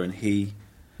theatre, and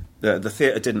the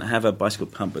theatre didn't have a bicycle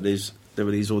pump, but there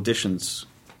were these auditions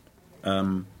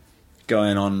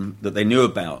going on that they knew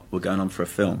about, were going on for a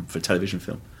television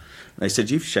film. And they said,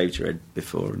 "You've shaved your head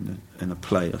before in a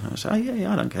play." And I said, "Oh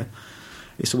yeah, I don't care."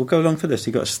 He said, "Well, go along for this.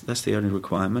 That's the only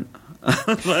requirement."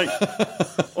 Like,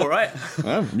 all right.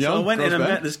 Well, So I went in and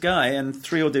met this guy, and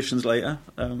 3 auditions later,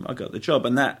 I got the job.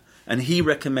 And he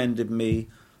recommended me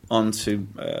onto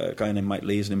a guy named Mike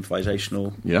Lee, as an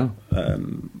improvisational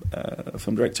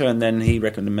film director, and then he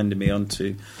recommended me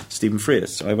onto Stephen Frears.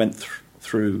 So I went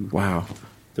through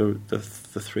the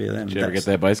 3 of them. Did you ever get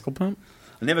that bicycle pump?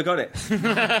 I never got it.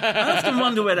 I often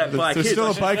wonder where that bike is. There's still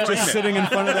a bike just sitting in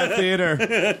front of that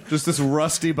theatre. Just this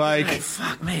rusty bike. Oh,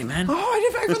 fuck me, man. Oh,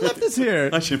 I never left this here.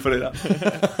 I should put it up.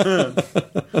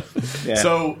 Yeah.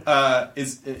 So,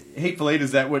 is Hateful Eight?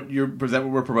 Is that what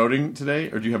we're promoting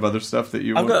today, or do you have other stuff that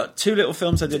you? I've got 2 little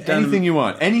films I did. Anything you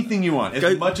want,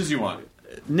 as much as you want.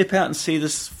 Nip out and see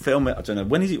this film. I don't know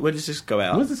when does this go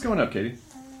out? When's this going up, Katie?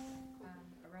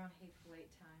 Around Hateful Eight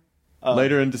time.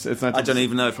 Later in it's not. I don't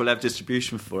even know if we'll have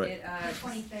distribution for it.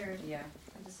 23rd, yeah,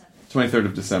 of December. 23rd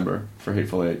of December for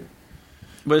Hateful Eight.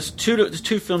 Well, there's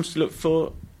 2 films to look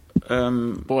for.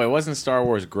 Boy, wasn't Star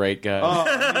Wars great, guys?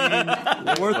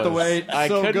 Worth the wait. I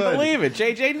couldn't believe it.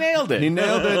 JJ nailed it. He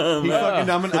nailed it.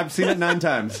 I've seen it 9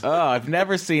 times. Oh, I've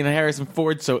never seen Harrison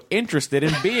Ford so interested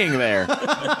in being there.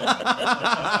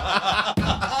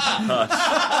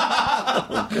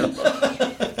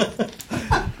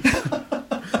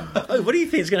 What do you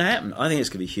think is going to happen? I think it's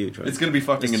going to be huge. Right? It's going to be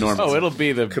fucking enormous. Oh, it'll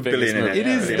be the biggest movie. It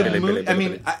is the movie. I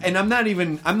mean, and I'm not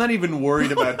even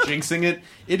worried about jinxing it.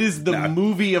 It is the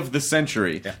movie of the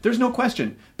century. Yeah. There's no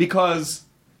question, because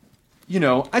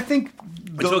I think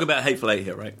we're talking about Hateful Eight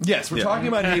here, right? Yes, we're talking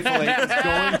about Hateful Eight.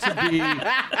 It's going to be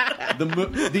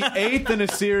the 8th in a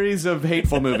series of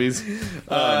hateful movies.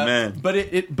 Oh man! But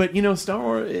Star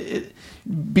Wars,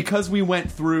 because we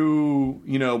went through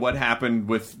what happened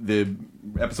with the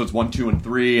episodes 1, 2, and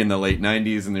 3 in the late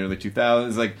 90s and the early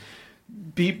 2000s, like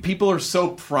people are so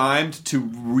primed to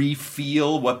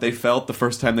re-feel what they felt the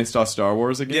first time they saw Star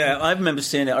Wars again. Yeah, I remember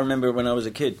seeing it. I remember when I was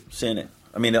a kid seeing it.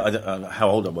 I mean, I don't know how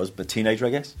old I was, but teenager, I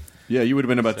guess. Yeah, you would have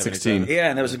been about 16. Yeah,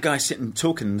 and there was a guy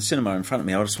talking in the cinema in front of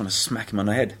me. I just want to smack him on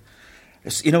the head.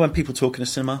 You know when people talk in a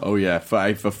cinema? Oh yeah, I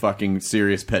have a fucking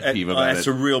serious pet peeve about That's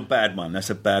it. a real bad one. That's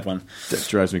a bad one. That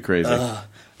drives me crazy.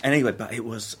 Anyway, but it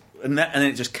was, and then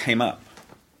it just came up.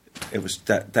 It was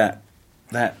that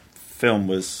film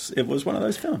was one of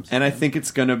those films. And I think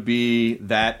it's going to be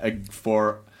that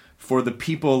for the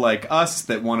people like us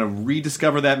that want to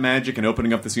rediscover that magic and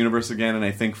opening up this universe again. And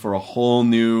I think for a whole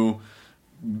new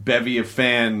bevy of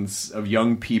fans, of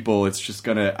young people, it's just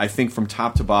going to, I think from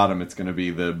top to bottom, it's going to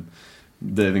be I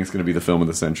think it's going to be the film of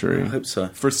the century. I hope so.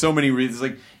 For so many reasons.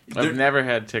 Like I've never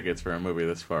had tickets for a movie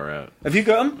this far out. Have you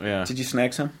got them? Yeah. Did you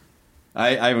snag some?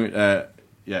 I haven't,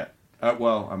 yeah.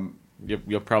 Well, I'm...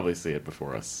 You'll probably see it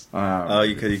before us. You got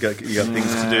things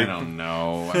to do. I don't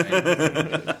know.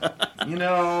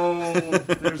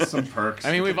 There's some perks.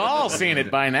 I mean, we've all seen it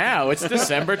by now. It's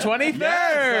December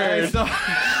 23rd.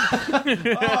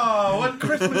 Oh, what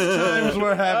Christmas times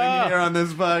we're having here on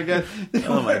this podcast.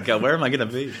 Oh my God, where am I going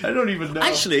to be? I don't even know.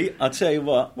 Actually, I'll tell you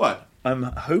what. What? I'm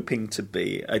hoping to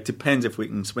be. It depends if we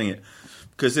can swing it.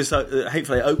 Because this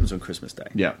Hateful Eight opens on Christmas Day.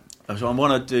 Yeah. So I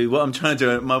want to do what I'm trying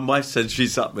to do. My wife said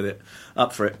she's up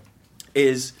for it.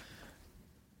 Is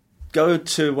go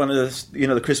to one of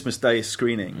the Christmas Day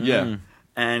screening. Yeah.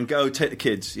 And go take the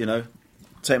kids. Take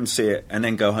them to see it, and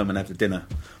then go home and have the dinner.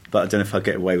 But I don't know if I'll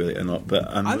get away with it or not.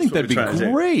 But I think that'd be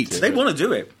great. They want to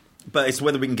do it, but it's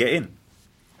whether we can get in.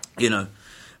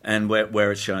 And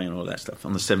where it's showing and all that stuff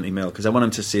on the 70mm because I want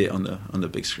them to see it on the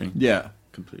big screen. Yeah.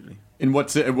 Completely. In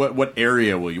what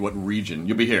area will you? What region?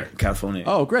 You'll be here, California.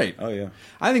 Oh, great. Oh, yeah.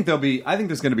 I think there's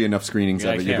going to be enough screenings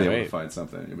of it. You'll be able to wait. find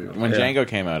something. When Django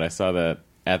came out, I saw that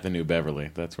at the New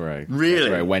Beverly. That's where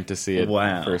I went to see it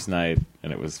Wow. first night,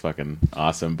 and it was fucking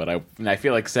awesome. But I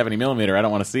feel like 70mm. I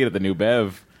don't want to see it at the New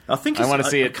Bev. I want to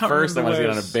see it first. I want to see it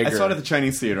on a bigger. I saw it at the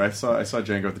Chinese Theater. I saw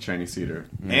Django at the Chinese Theater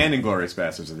and Inglourious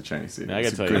Basterds at the Chinese Theater. I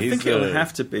gotta tell you, I think it'll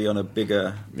have to be on a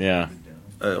bigger. Yeah.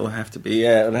 It'll have to be.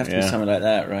 Yeah, it'll have to be something like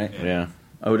that, right? Yeah.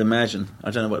 I would imagine.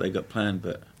 I don't know what they got planned,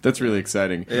 but that's really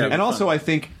exciting. Yeah, and also, I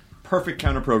think perfect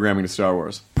counter programming to Star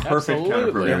Wars. Perfect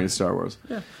counter programming to Star Wars.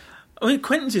 Yeah. I mean,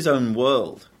 Quentin's his own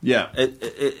world. Yeah. You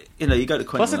go to Quentin.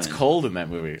 Plus, it's cold in that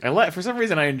movie. For some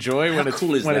reason, I enjoy when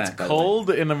it's cold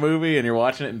in a movie and you're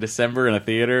watching it in December in a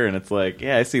theater, and it's like,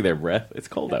 yeah, I see their breath. It's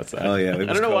cold outside. Oh yeah. I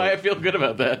don't know why I feel good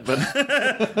about that, but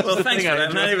well, thanks for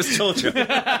that. Man, it was torture.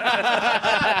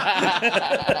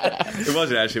 It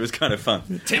wasn't actually. It was kind of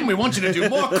fun. Tim, we want you to do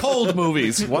more cold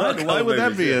movies. Why would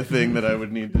that be a thing that I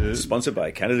would need to? Sponsored by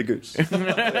Canada Goose. So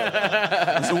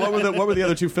what were the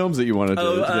other two films that you wanted to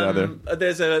get out there?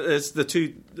 There's the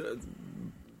two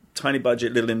tiny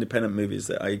budget little independent movies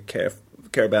that I care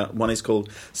about. One is called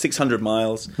 600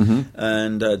 Miles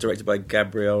and directed by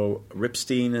Gabriel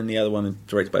Ripstein, and the other one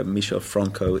directed by Michel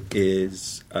Franco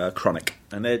is Chronic.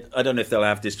 And I don't know if they'll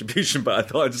have distribution, but I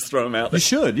thought I'd just throw them out there. You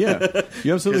should, yeah.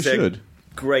 You absolutely should.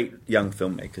 Great young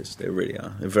filmmakers, they really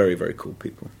are. They're very, very cool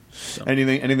people. So.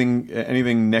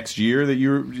 Anything next year that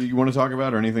you want to talk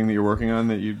about, or anything that you're working on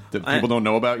that people don't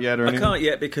know about yet, or anything? I can't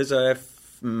yet because I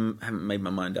haven't made my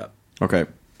mind up. Okay.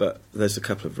 But there's a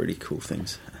couple of really cool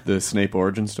things. The Snape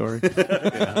origin story? We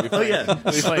play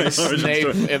Snape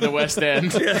in the West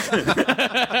End.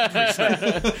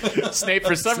 Snape,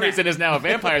 for some reason, is now a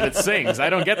vampire that sings. I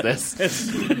don't get this.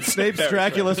 Snape's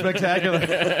Dracula Spectacular.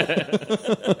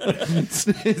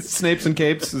 Snapes and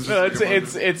Capes.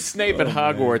 It's Snape at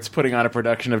Hogwarts putting on a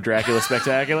production of Dracula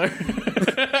Spectacular.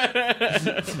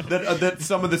 that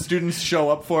some of the students show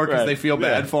up for because they feel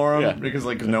bad for him because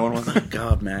no one wants. Oh my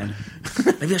God, man!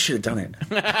 Maybe I should have done it.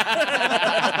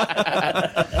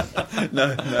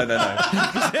 No.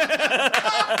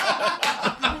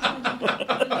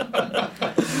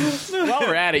 While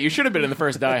we're at it, you should have been in the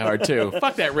first Die Hard too.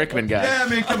 Fuck that Rickman guy. Yeah, I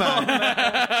mean, come on.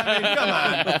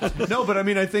 No, but I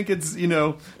mean, I think it's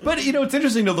but it's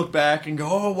interesting to look back and go,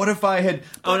 oh, what if I had?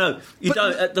 Oh no, you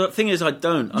don't. The thing is, I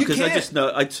don't because I just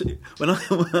know.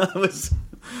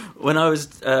 When I was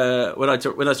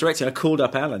directing, I called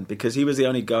up Alan because he was the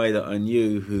only guy that I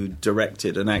knew who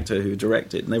directed, an actor who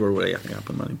directed, and they were already up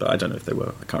and running, but I don't know if they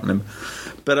were. I can't remember.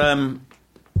 But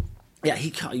yeah,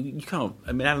 he can't. You can't.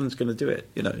 I mean, Alan's going to do it.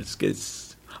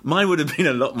 It's. Mine would have been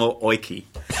a lot more oiky,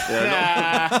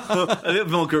 a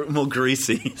little more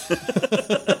greasy.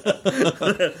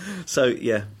 So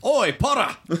yeah. Oi,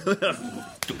 Potter!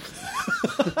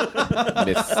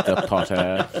 Mr.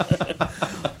 Potter.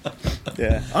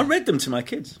 Yeah, I read them to my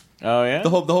kids. Oh yeah,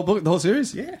 the whole book, the whole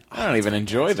series. Yeah, I don't even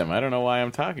enjoy them. I don't know why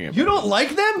I'm talking about. You don't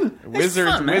like them?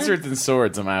 Wizards and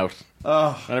Swords. I'm out.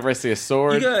 Whenever I see a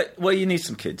sword, you need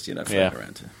some kids, floating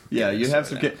around. You have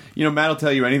some kids. Matt will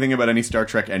tell you anything about any Star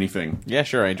Trek, anything. Yeah,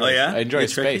 sure. I enjoy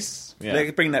space. Yeah.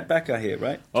 They bring that back, I hear,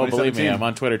 right? Oh, believe me, I'm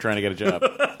on Twitter trying to get a job.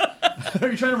 Are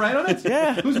you trying to write on it?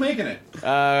 Yeah. Who's making it?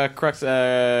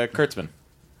 Kurtzman.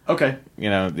 Okay.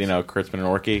 Kurtzman and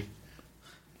Orky.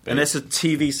 And it's a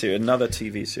TV series, another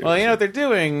TV series. Well, what they're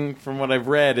doing, from what I've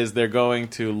read, is they're going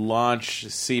to launch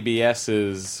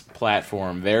CBS's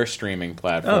platform, their streaming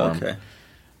platform. Oh, okay.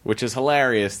 Which is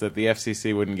hilarious that the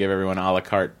FCC wouldn't give everyone a la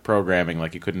carte programming,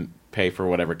 like you couldn't pay for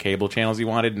whatever cable channels you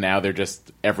wanted. Now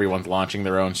everyone's launching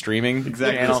their own streaming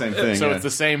channel. The same thing. So it's the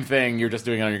same thing, you're just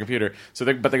doing it on your computer. But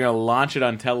they're going to launch it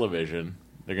on television.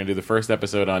 They're going to do the first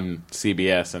episode on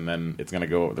CBS, and then it's going to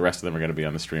go. The rest of them are going to be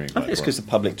on the streaming platform. I think it's because the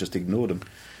public just ignored them.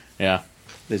 Yeah,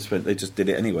 they just did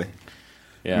it anyway.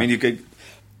 Yeah, I mean, you could.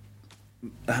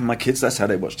 My kids, that's how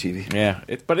they watch TV. Yeah,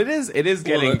 but it is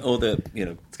getting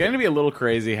it's getting to be a little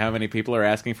crazy how many people are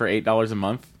asking for $8 a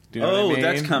month. Do you know what I mean?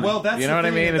 That's coming. Well, that's you know what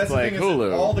I mean. That's it's like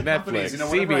Hulu, all the Netflix, companies.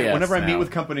 CBS. Whenever I meet with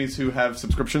companies who have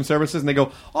subscription services, and they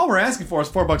go, "All we're asking for is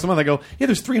 $4 a month," I go, "Yeah,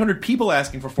 there's 300 people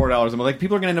asking for $4 a month. Like,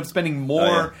 people are going to end up spending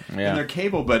more in their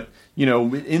cable." But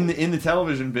in the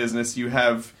television business, you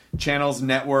have channels,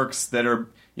 networks that are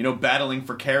battling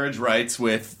for carriage rights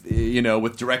with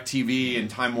with DirecTV and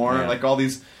Time Warner, like all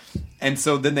these, and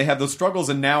so then they have those struggles.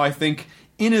 And now I think,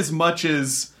 in as much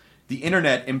as the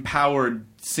internet empowered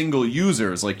single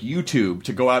users like YouTube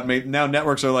to go out and make, now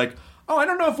networks are like, oh, I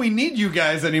don't know if we need you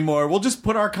guys anymore. We'll just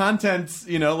put our content,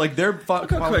 like they're I've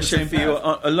got a question for you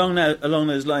along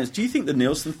those lines. Do you think the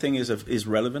Nielsen thing is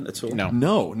relevant at all?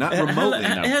 No, not remotely.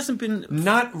 It hasn't been...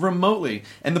 Not remotely.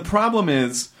 And the problem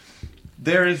is,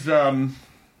 there is...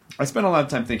 I spent a lot of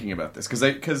time thinking about this because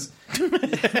I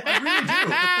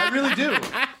really do.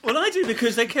 Well, I do,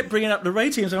 because they kept bringing up the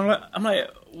ratings. I'm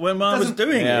like, when I was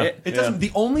doing it doesn't.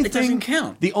 The only thing doesn't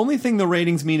count. The only thing the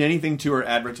ratings mean anything to are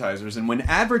advertisers, and when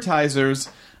advertisers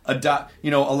adopt, a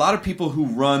lot of people who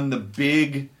run the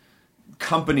big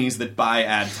companies that buy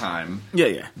ad time.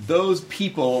 Yeah. Those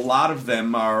people, a lot of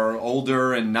them are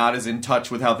older and not as in touch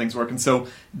with how things work, and so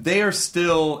they are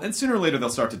still. And sooner or later they'll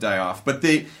start to die off, but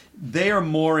they are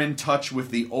more in touch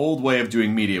with the old way of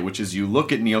doing media, which is you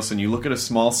look at Nielsen, you look at a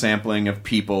small sampling of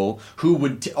people who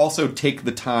would also take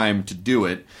the time to do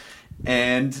it,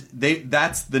 and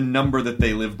that's the number that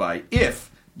they live by. If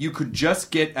you could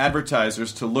just get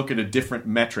advertisers to look at a different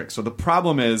metric. So the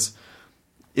problem is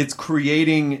it's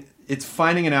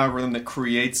finding an algorithm that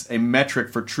creates a metric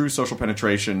for true social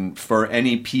penetration for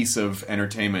any piece of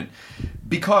entertainment.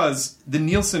 Because the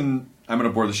Nielsen... I'm going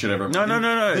to bore the shit out of everyone.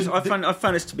 No. I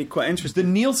find this to be quite interesting. The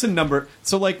Nielsen number,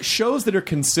 so like shows that are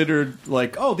considered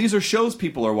like, oh, these are shows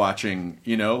people are watching,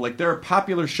 like there are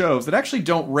popular shows that actually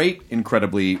don't rate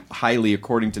incredibly highly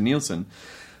according to Nielsen.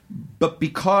 But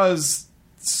because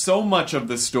so much of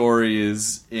the story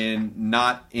is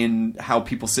not in how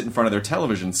people sit in front of their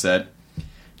television set,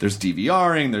 there's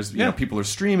DVRing, there's people are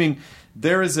streaming.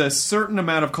 There is a certain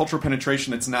amount of cultural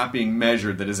penetration that's not being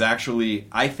measured that is actually,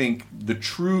 I think, the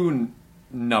true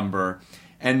number.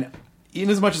 And in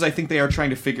as much as I think they are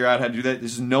trying to figure out how to do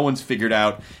that, no one's figured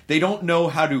out. They don't know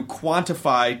how to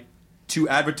quantify to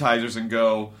advertisers and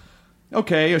go,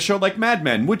 okay, a show like Mad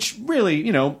Men, which really,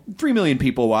 3 million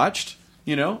people watched.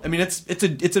 I mean,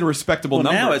 it's a respectable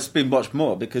number. Now it's been watched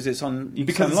more because it's on.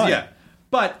 Online.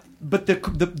 But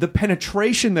the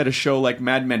penetration that a show like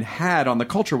Mad Men had on the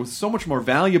culture was so much more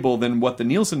valuable than what the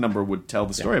Nielsen number would tell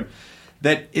the story of.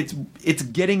 That it's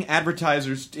getting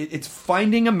advertisers, it's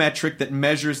finding a metric that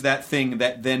measures that thing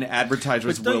that then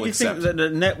advertisers will accept. Don't you think that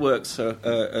the networks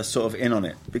are sort of in on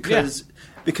it? Because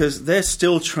they're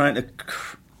still trying to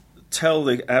tell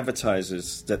the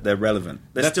advertisers that they're relevant.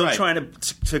 They're still trying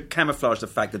to camouflage the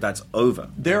fact that that's over.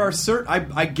 There are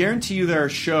I guarantee you there are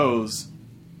shows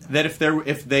that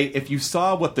if you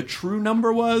saw what the true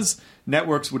number was,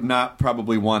 networks would not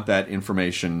probably want that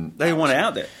information. They want it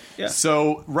out there. Yeah.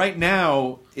 So right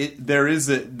now,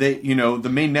 the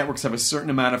main networks have a certain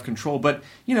amount of control, but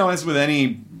as with any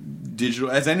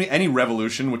digital, as any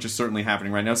revolution, which is certainly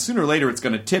happening right now, sooner or later it's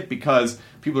going to tip because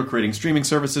people are creating streaming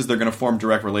services. They're going to form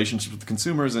direct relationships with the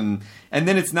consumers, and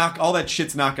then it's not all that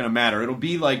shit's not going to matter. It'll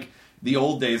be like the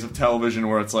old days of television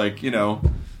where it's like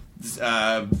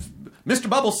Mr.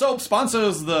 Bubble Soap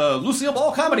sponsors the Lucille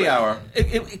Ball Comedy Hour.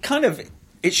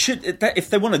 It should. If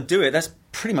they want to do it, that's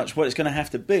pretty much what it's going to have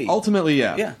to be. Ultimately,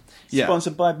 yeah. Yeah. Yeah.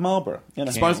 Sponsored by Marlboro. You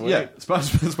know? Sponsored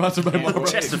by Marlboro.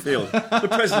 Chesterfield, the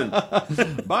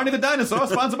president. Barney the Dinosaur,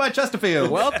 sponsored by Chesterfield.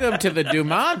 Welcome to the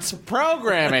Dumont's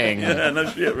programming. Yeah, no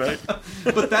shit, right?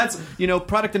 But that's,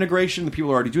 product integration. The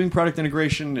people are already doing product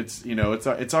integration. It's,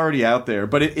 it's already out there.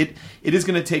 But it is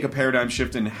going to take a paradigm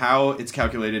shift in how it's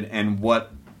calculated and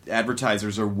what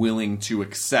advertisers are willing to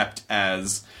accept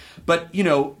as. But,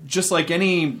 just like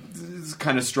any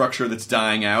kind of structure that's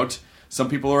dying out, some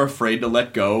people are afraid to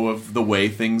let go of the way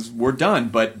things were done,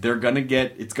 but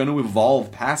it's going to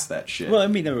evolve past that shit. Well, I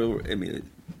mean,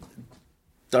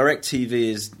 DirecTV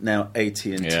is now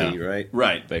AT&T, right?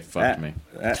 Right. They fucked me.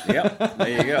 Yep, there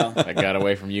you go. I got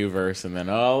away from Uverse, and then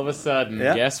all of a sudden,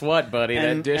 guess what, buddy?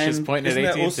 That dish is pointing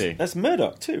at AT&T. That's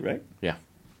Murdoch too, right? Yeah.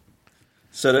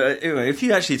 So if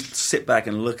you actually sit back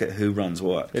and look at who runs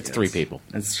what, it's three people.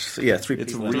 It's three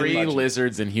people. Three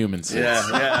lizards and human suits.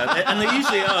 Yeah, and they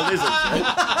usually are lizards.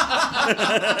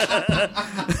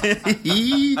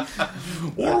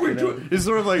 What are we doing? It's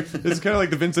sort of like kind of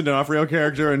like the Vincent D'Onofrio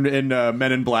character in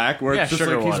Men in Black, where it's just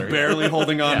like he's barely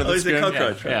holding on to the skin. He's a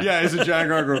cockroach. Yeah, he's a giant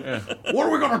cockroach. What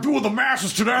are we gonna do with the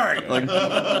masses today? Like,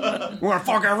 we're gonna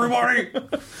fuck everybody.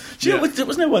 Do you know,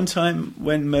 wasn't there one time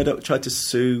when Murdoch tried to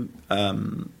sue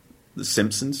The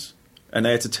Simpsons, and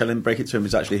they had to break it to him, it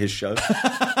was actually his show?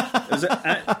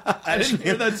 I didn't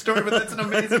hear that story, but that's an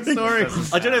amazing story.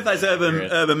 I don't know if that's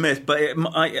urban myth, but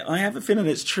I have a feeling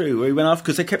it's true. Where he went after,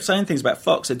 because they kept saying things about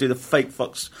Fox. They do the fake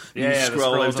Fox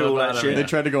scroll, they do all that shit. They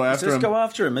tried to go after him. Let's go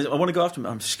after him. I want to go after him.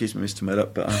 Excuse me, Mr.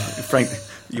 Murdoch, but Frank,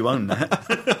 you own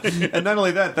that. And not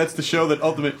only that, that's the show that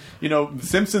ultimate. The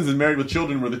Simpsons and Married with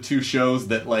Children were the two shows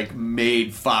that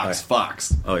made Fox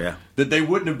Fox. Oh yeah. That there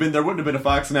wouldn't have been a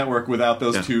Fox network without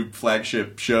those two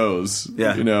flagship shows.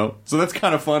 Yeah. So that's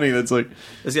kind of funny. That's like.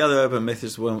 There's the other urban myth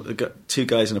is two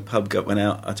guys in a pub went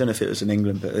out. I don't know if it was in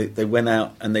England, but they went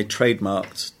out and they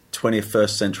trademarked 21st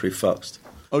Century Fox.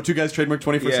 Oh, two guys trademarked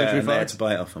 21st Century Fox? They had to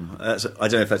buy it off them. I don't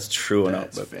know if that's true or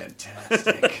not. That's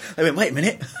fantastic. They went, wait a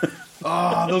minute.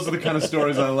 Oh, those are the kind of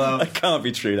stories I love. That can't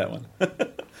be true, that one.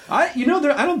 I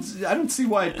don't see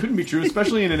why it couldn't be true,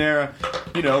 especially in an era,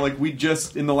 like we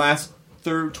just, in the last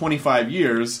 25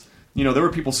 years, there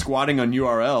were people squatting on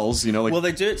URLs, Well,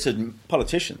 they do it to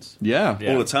politicians. Yeah.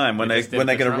 All the time. When they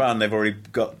get a run, they've already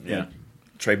got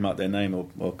trademarked their name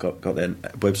or got their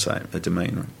website, their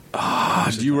domain.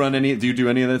 Do you do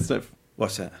any of that stuff?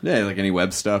 What's that? Yeah, like any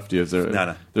web stuff?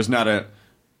 No. There's not a...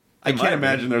 I can't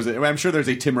imagine I'm sure there's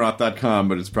a timroth.com,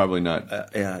 but it's probably not.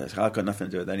 I've got nothing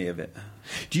to do with any of it.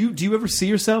 Do you ever see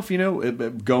yourself,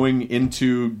 going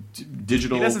into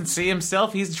digital? He doesn't see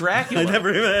himself. He's Dracula. I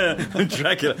never even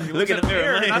Dracula. Look at the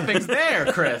mirror. Nothing's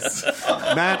there, Chris.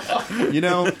 Matt,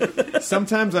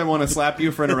 sometimes I want to slap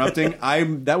you for interrupting.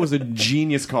 That was a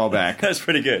genius callback. That's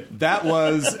pretty good. That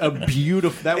was a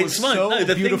beautiful. That was so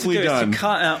beautifully done. Is to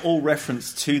cut out all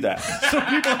reference to that, so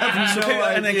people have no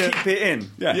idea, and then keep it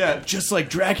in. Yeah, just like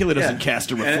Dracula doesn't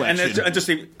cast a reflection, and just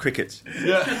leave crickets.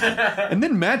 Yeah, and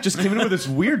then Matt just came in with this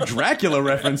weird Dracula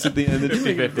reference at the end.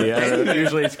 50-50.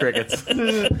 Usually it's crickets.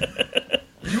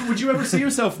 Would you ever see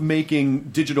yourself making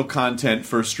digital content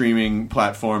for a streaming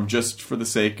platform just for the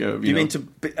sake of you mean to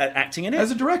acting in it as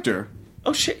a director?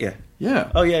 Oh shit,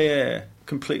 yeah. Oh yeah,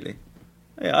 completely.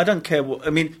 Yeah, I don't care what. I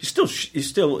mean, you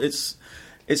still.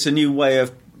 It's a new way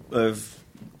of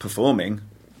performing.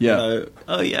 Yeah.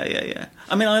 Oh yeah.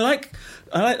 I mean, I like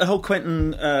the whole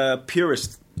Quentin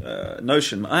purist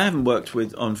notion. I haven't worked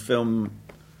on film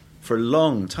for a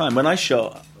long time. When I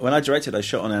directed, I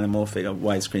shot on anamorphic, on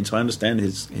widescreen, so I understand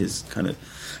his kind of,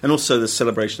 and also the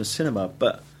celebration of cinema.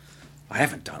 But I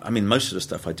haven't done. I mean, most of the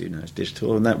stuff I do now is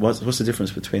digital, and what's the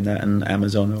difference between that and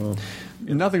Amazon or?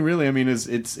 Nothing really. I mean, it's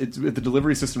the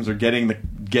delivery systems are getting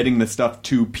the stuff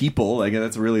to people. Like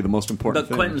that's really the most important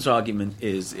thing. But Quentin's argument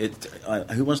is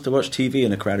who wants to watch TV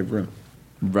in a crowded room,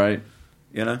 right?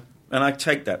 And I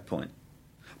take that point.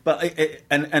 But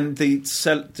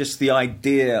just the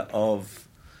idea of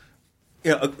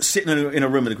sitting in a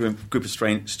room with a group of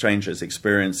strangers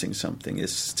experiencing something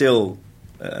is still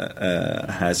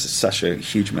has such a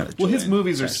huge amount of joy. Well, his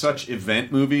movies are such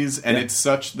event movies, and it's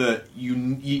such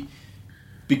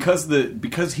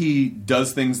because he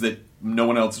does things that no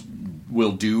one else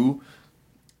will do.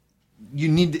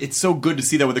 It's so good to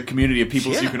see that with a community of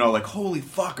people, so you can all holy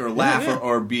fuck or laugh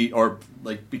or be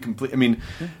complete. I mean,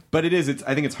 but I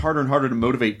think it's harder and harder to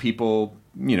motivate people,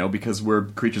 because we're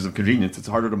creatures of convenience. It's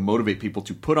harder to motivate people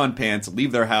to put on pants,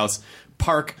 leave their house,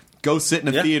 park, go sit in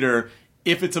a theater.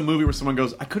 If it's a movie where someone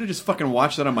goes, I could have just fucking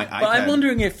watched that on my iPad. But I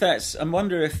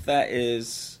wonder if that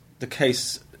is the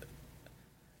case.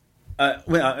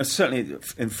 Certainly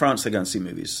in France, they go and see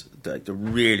movies. They're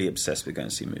really obsessed with going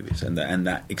to see movies and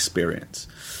that experience.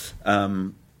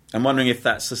 I'm wondering if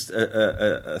that's just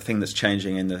a thing that's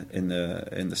changing in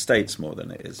the States more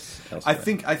than it is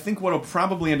elsewhere. I think what'll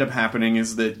probably end up happening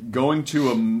is that going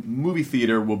to a movie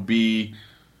theater will be,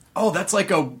 that's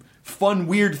like a fun,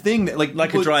 weird thing that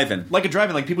like a drive-in. Like a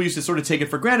drive-in. Like people used to sort of take it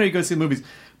for granted. You go see movies.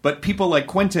 But people like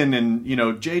Quentin and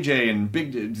JJ and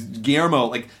Big Guillermo,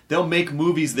 like they'll make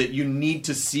movies that you need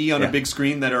to see on a big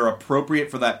screen that are appropriate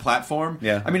for that platform.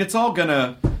 Yeah. I mean, it's all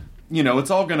gonna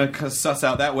suss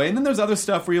out that way. And then there's other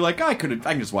stuff where you're like, I can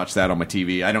just watch that on my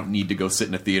TV. I don't need to go sit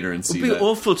in a theater and see that. It would be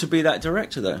awful to be that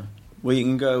director though, where you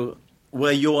can go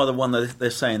where you're the one that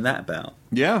they're saying that about.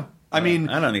 Yeah. I mean,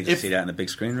 I don't need to see that on a big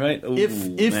screen, right? Ooh,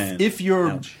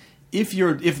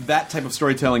 if that type of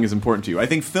storytelling is important to you, I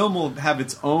think film will have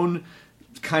its own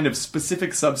kind of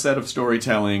specific subset of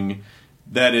storytelling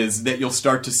that you'll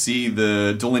start to see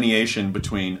the delineation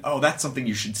between, that's something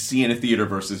you should see in a theater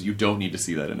versus you don't need to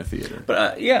see that in a theater.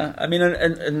 But I mean,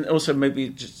 and also maybe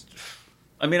just,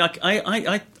 I mean,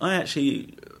 I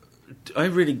actually, I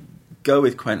really go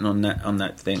with Quentin on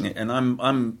that thing, and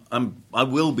I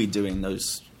will be doing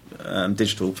those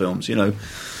digital films, and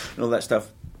all that stuff,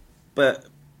 but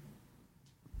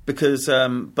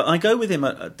I go with him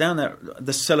down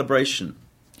the celebration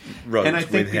road, and I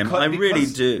think with him. I really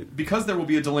do, because there will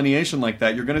be a delineation like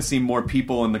that. You're going to see more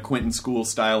people in the Quentin School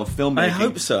style of filmmaking. I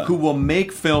hope so. Who will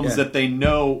make films that they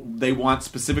know they want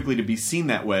specifically to be seen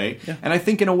that way. Yeah. And I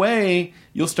think in a way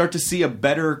you'll start to see a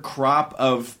better crop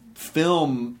of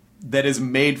film that is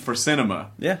made for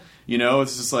cinema. Yeah,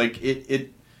 it's just like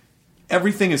it.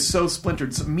 Everything is so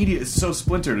splintered. Media is so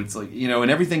splintered. It's like,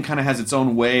 and everything kind of has its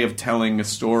own way of telling a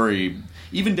story,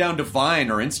 even down to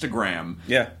Vine or Instagram.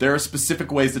 Yeah. There are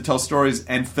specific ways to tell stories,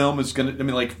 and film is going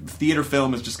to, theater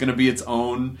film is just going to be its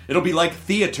own. It'll be like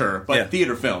theater, but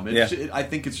theater film. I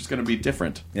think it's just going to be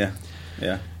different. Yeah.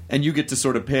 Yeah. And you get to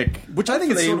sort of pick, which I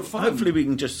think is sort of fun. Hopefully we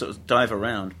can just sort of dive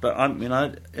around. But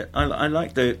I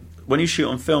like when you shoot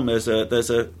on film, there's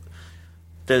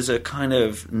a kind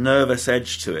of nervous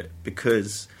edge to it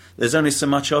because there's only so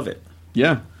much of it.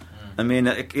 Yeah. I mean,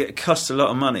 it costs a lot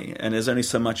of money, and there's only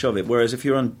so much of it. Whereas if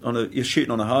you're you're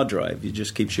shooting on a hard drive, you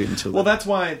just keep shooting till. Well, that's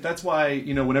why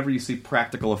whenever you see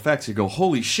practical effects, you go,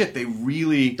 "Holy shit! They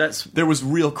really there was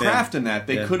real craft in that.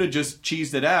 They could have just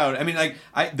cheesed it out." I mean,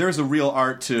 there's a real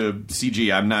art to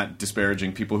CG. I'm not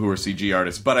disparaging people who are CG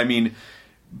artists, but I mean,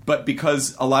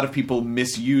 because a lot of people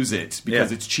misuse it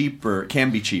because it's cheaper, can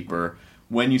be cheaper.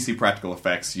 When you see practical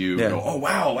effects, you go, "Oh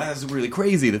wow, that's really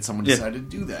crazy that someone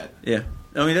decided to do that." Yeah,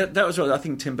 I mean that was what I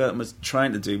think Tim Burton was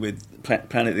trying to do with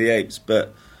Planet of the Apes,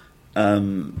 but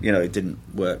it didn't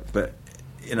work. But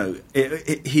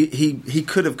he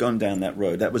could have gone down that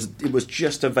road. It was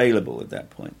just available at that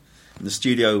point. In the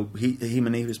studio,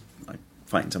 he was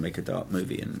fighting to make a dark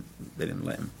movie, and they didn't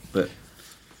let him. But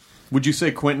would you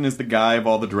say Quentin is the guy of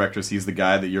all the directors? He's the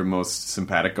guy that you're most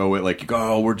simpatico with. Like, you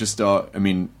go, we're just.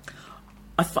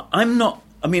 I'm not.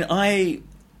 I mean,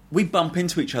 we bump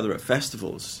into each other at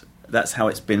festivals. That's how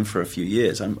it's been for a few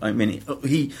years. I mean,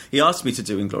 he asked me to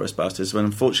do Inglourious Basterds when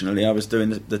unfortunately I was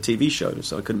doing the TV show,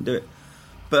 so I couldn't do it.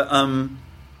 But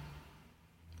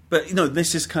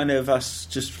this is kind of us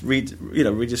just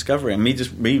rediscovering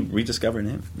me rediscovering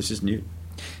him. This is new.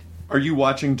 Are you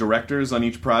watching directors on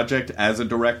each project as a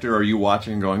director? Or are you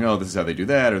watching and going, this is how they do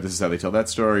that, or this is how they tell that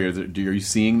story? Or are you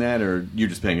seeing that, or you're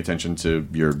just paying attention to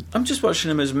your... I'm just watching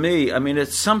them as me. I mean,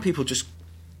 some people just...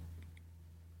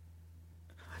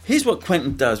 Here's what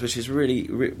Quentin does, which is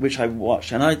which I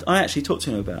watched, and I actually talked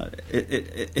to him about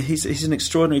it. He's an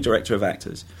extraordinary director of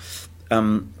actors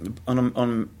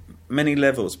on many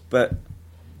levels, but...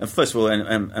 And first of all,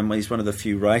 and he's one of the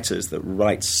few writers that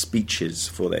writes speeches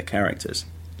for their characters.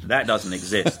 That doesn't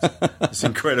exist. It's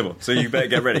incredible. So you better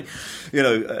get ready.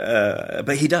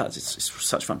 But he does. It's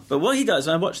such fun. But what he does,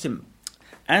 I watched him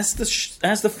as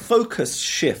the focus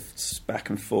shifts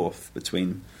back and forth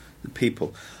between the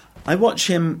people. I watched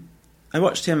him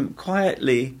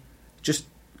quietly, just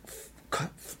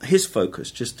his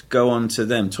focus, just go on to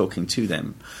them, talking to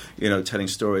them, telling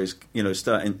stories,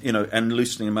 starting, and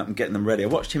loosening them up and getting them ready. I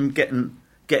watched him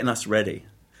getting us ready.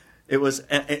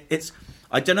 It's.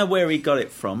 I don't know where he got it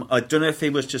from. I don't know if he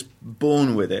was just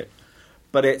born with it,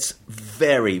 but it's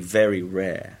very, very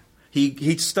rare.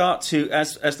 He'd start to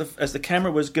as the camera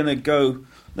was going to go.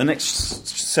 The next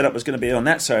setup was going to be on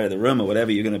that side of the room or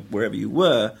wherever you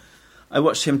were. I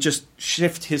watched him just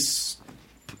shift his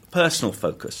personal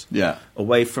focus,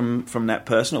 away from that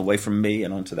person, away from me,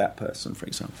 and onto that person, for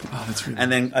example. Oh, that's really.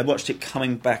 And then I watched it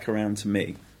coming back around to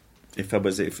me. If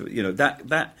it's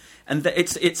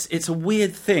a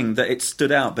weird thing that it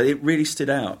stood out, but it really stood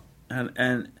out,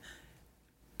 and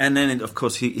then of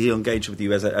course he engaged with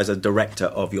you as a director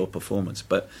of your performance,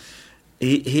 but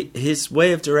his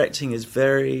way of directing is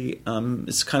very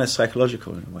it's kind of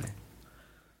psychological in a way.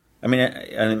 I mean,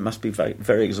 and it must be very,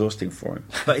 very exhausting for him.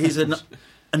 But he's an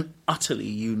utterly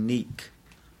unique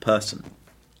person.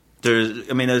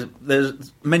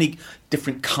 There's many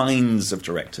different kinds of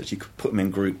directors. You could put them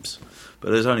in groups,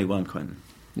 but there's only one, Quentin.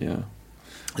 Yeah,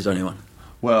 there's only one.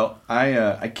 Well,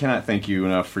 I cannot thank you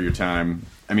enough for your time.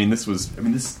 Oh my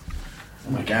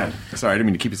God. Sorry, I didn't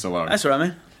mean to keep you so long. That's all right,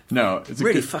 man. No, it's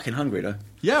really fucking hungry though.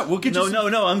 Yeah, we'll get you.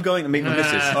 No, I'm going to meet my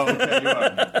missus. Oh, okay, you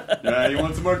are. Yeah, you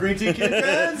want some more green tea, Kit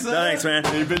Kats? Thanks, man.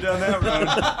 You've been down that road.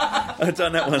 I've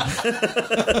done that one.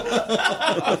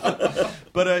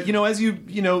 But as you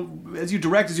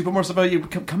direct, as you put more stuff out, you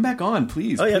come back on,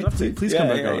 please. Oh yeah, I'd love to. Please come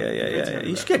back on. Yeah.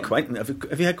 You should get Quentin.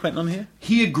 Have you had Quentin on here?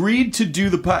 He agreed to do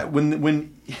the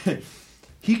when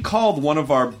he called one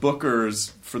of our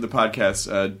bookers for the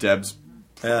podcast, Deb's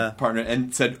partner,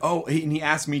 and said, and he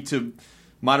asked me to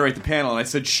moderate the panel, and I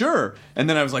said, sure. And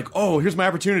then I was like, here's my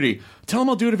opportunity. Tell him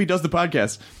I'll do it if he does the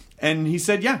podcast. And he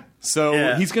said, yeah.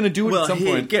 So he's going to do it at some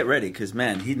point. Get ready, because,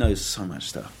 man, he knows so much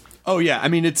stuff. Oh, yeah. I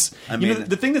mean,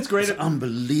 the thing that's great... It's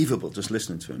unbelievable just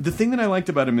listening to him. The thing that I liked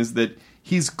about him is that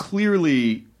he's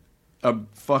clearly a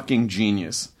fucking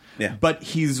genius. Yeah. But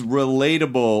he's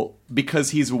relatable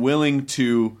because he's willing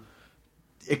to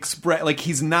express, like,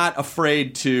 he's not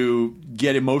afraid to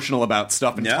get emotional about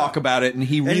stuff and talk about it, and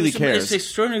he really cares. It's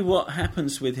extraordinary what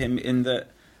happens with him in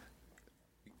that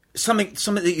something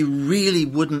that you really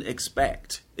wouldn't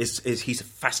expect is he's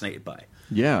fascinated by.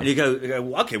 Yeah. And you go,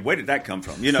 well, okay, where did that come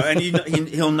from? And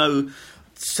he'll know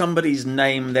somebody's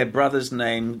name, their brother's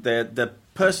name, the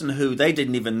person who they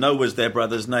didn't even know was their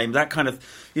brother's name. That kind of,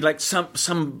 like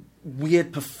some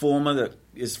weird performer that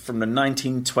is from the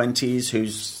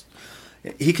 1920s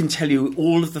he can tell you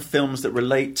all of the films that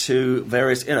relate to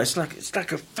various. It's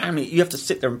like a family. You have to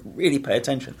sit there and really pay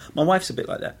attention. My wife's a bit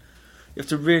like that. You have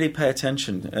to really pay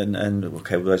attention. And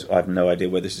okay, well, I have no idea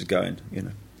where this is going.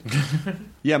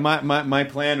 Yeah, my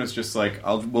plan was just like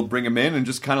we'll bring him in and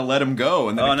just kind of let him go.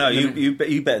 And then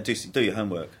you better do your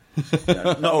homework.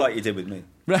 Not like you did with me.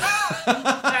 That's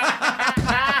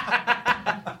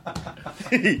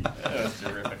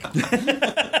terrific.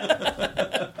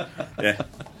 Yeah.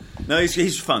 No,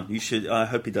 he's fun. You should. I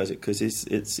hope he does it because it's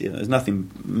there's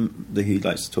nothing that he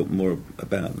likes to talk more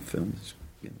about in films.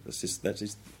 That's his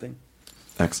thing.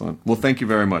 Excellent. Well, thank you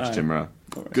very much, Tim Roth.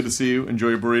 Right. Good to see you. Enjoy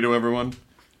your burrito, everyone.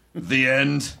 The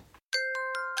end.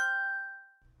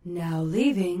 Now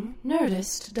leaving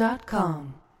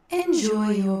Nerdist.com.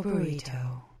 Enjoy your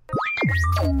burrito.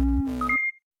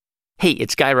 Hey,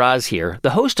 it's Guy Raz here, the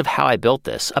host of How I Built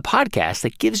This, a podcast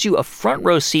that gives you a front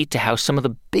row seat to how some of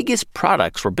the biggest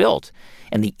products were built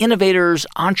and the innovators,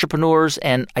 entrepreneurs,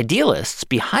 and idealists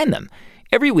behind them.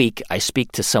 Every week, I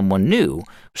speak to someone new.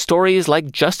 Stories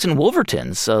like Justin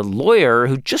Wolverton's, a lawyer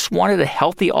who just wanted a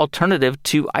healthy alternative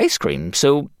to ice cream,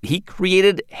 so he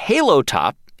created Halo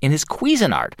Top in his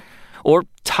Cuisinart. Or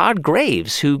Todd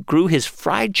Graves, who grew his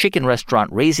fried chicken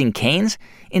restaurant Raising Cane's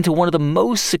into one of the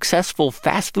most successful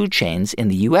fast food chains in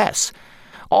the U.S.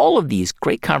 All of these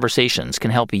great conversations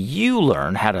can help you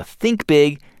learn how to think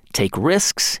big, take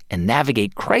risks, and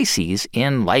navigate crises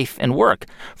in life and work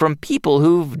from people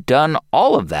who've done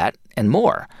all of that and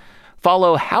more.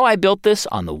 Follow How I Built This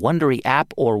on the Wondery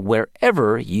app or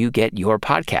wherever you get your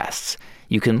podcasts.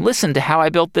 You can listen to How I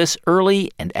Built This early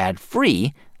and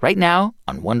ad-free right now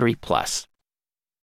on Wondery Plus.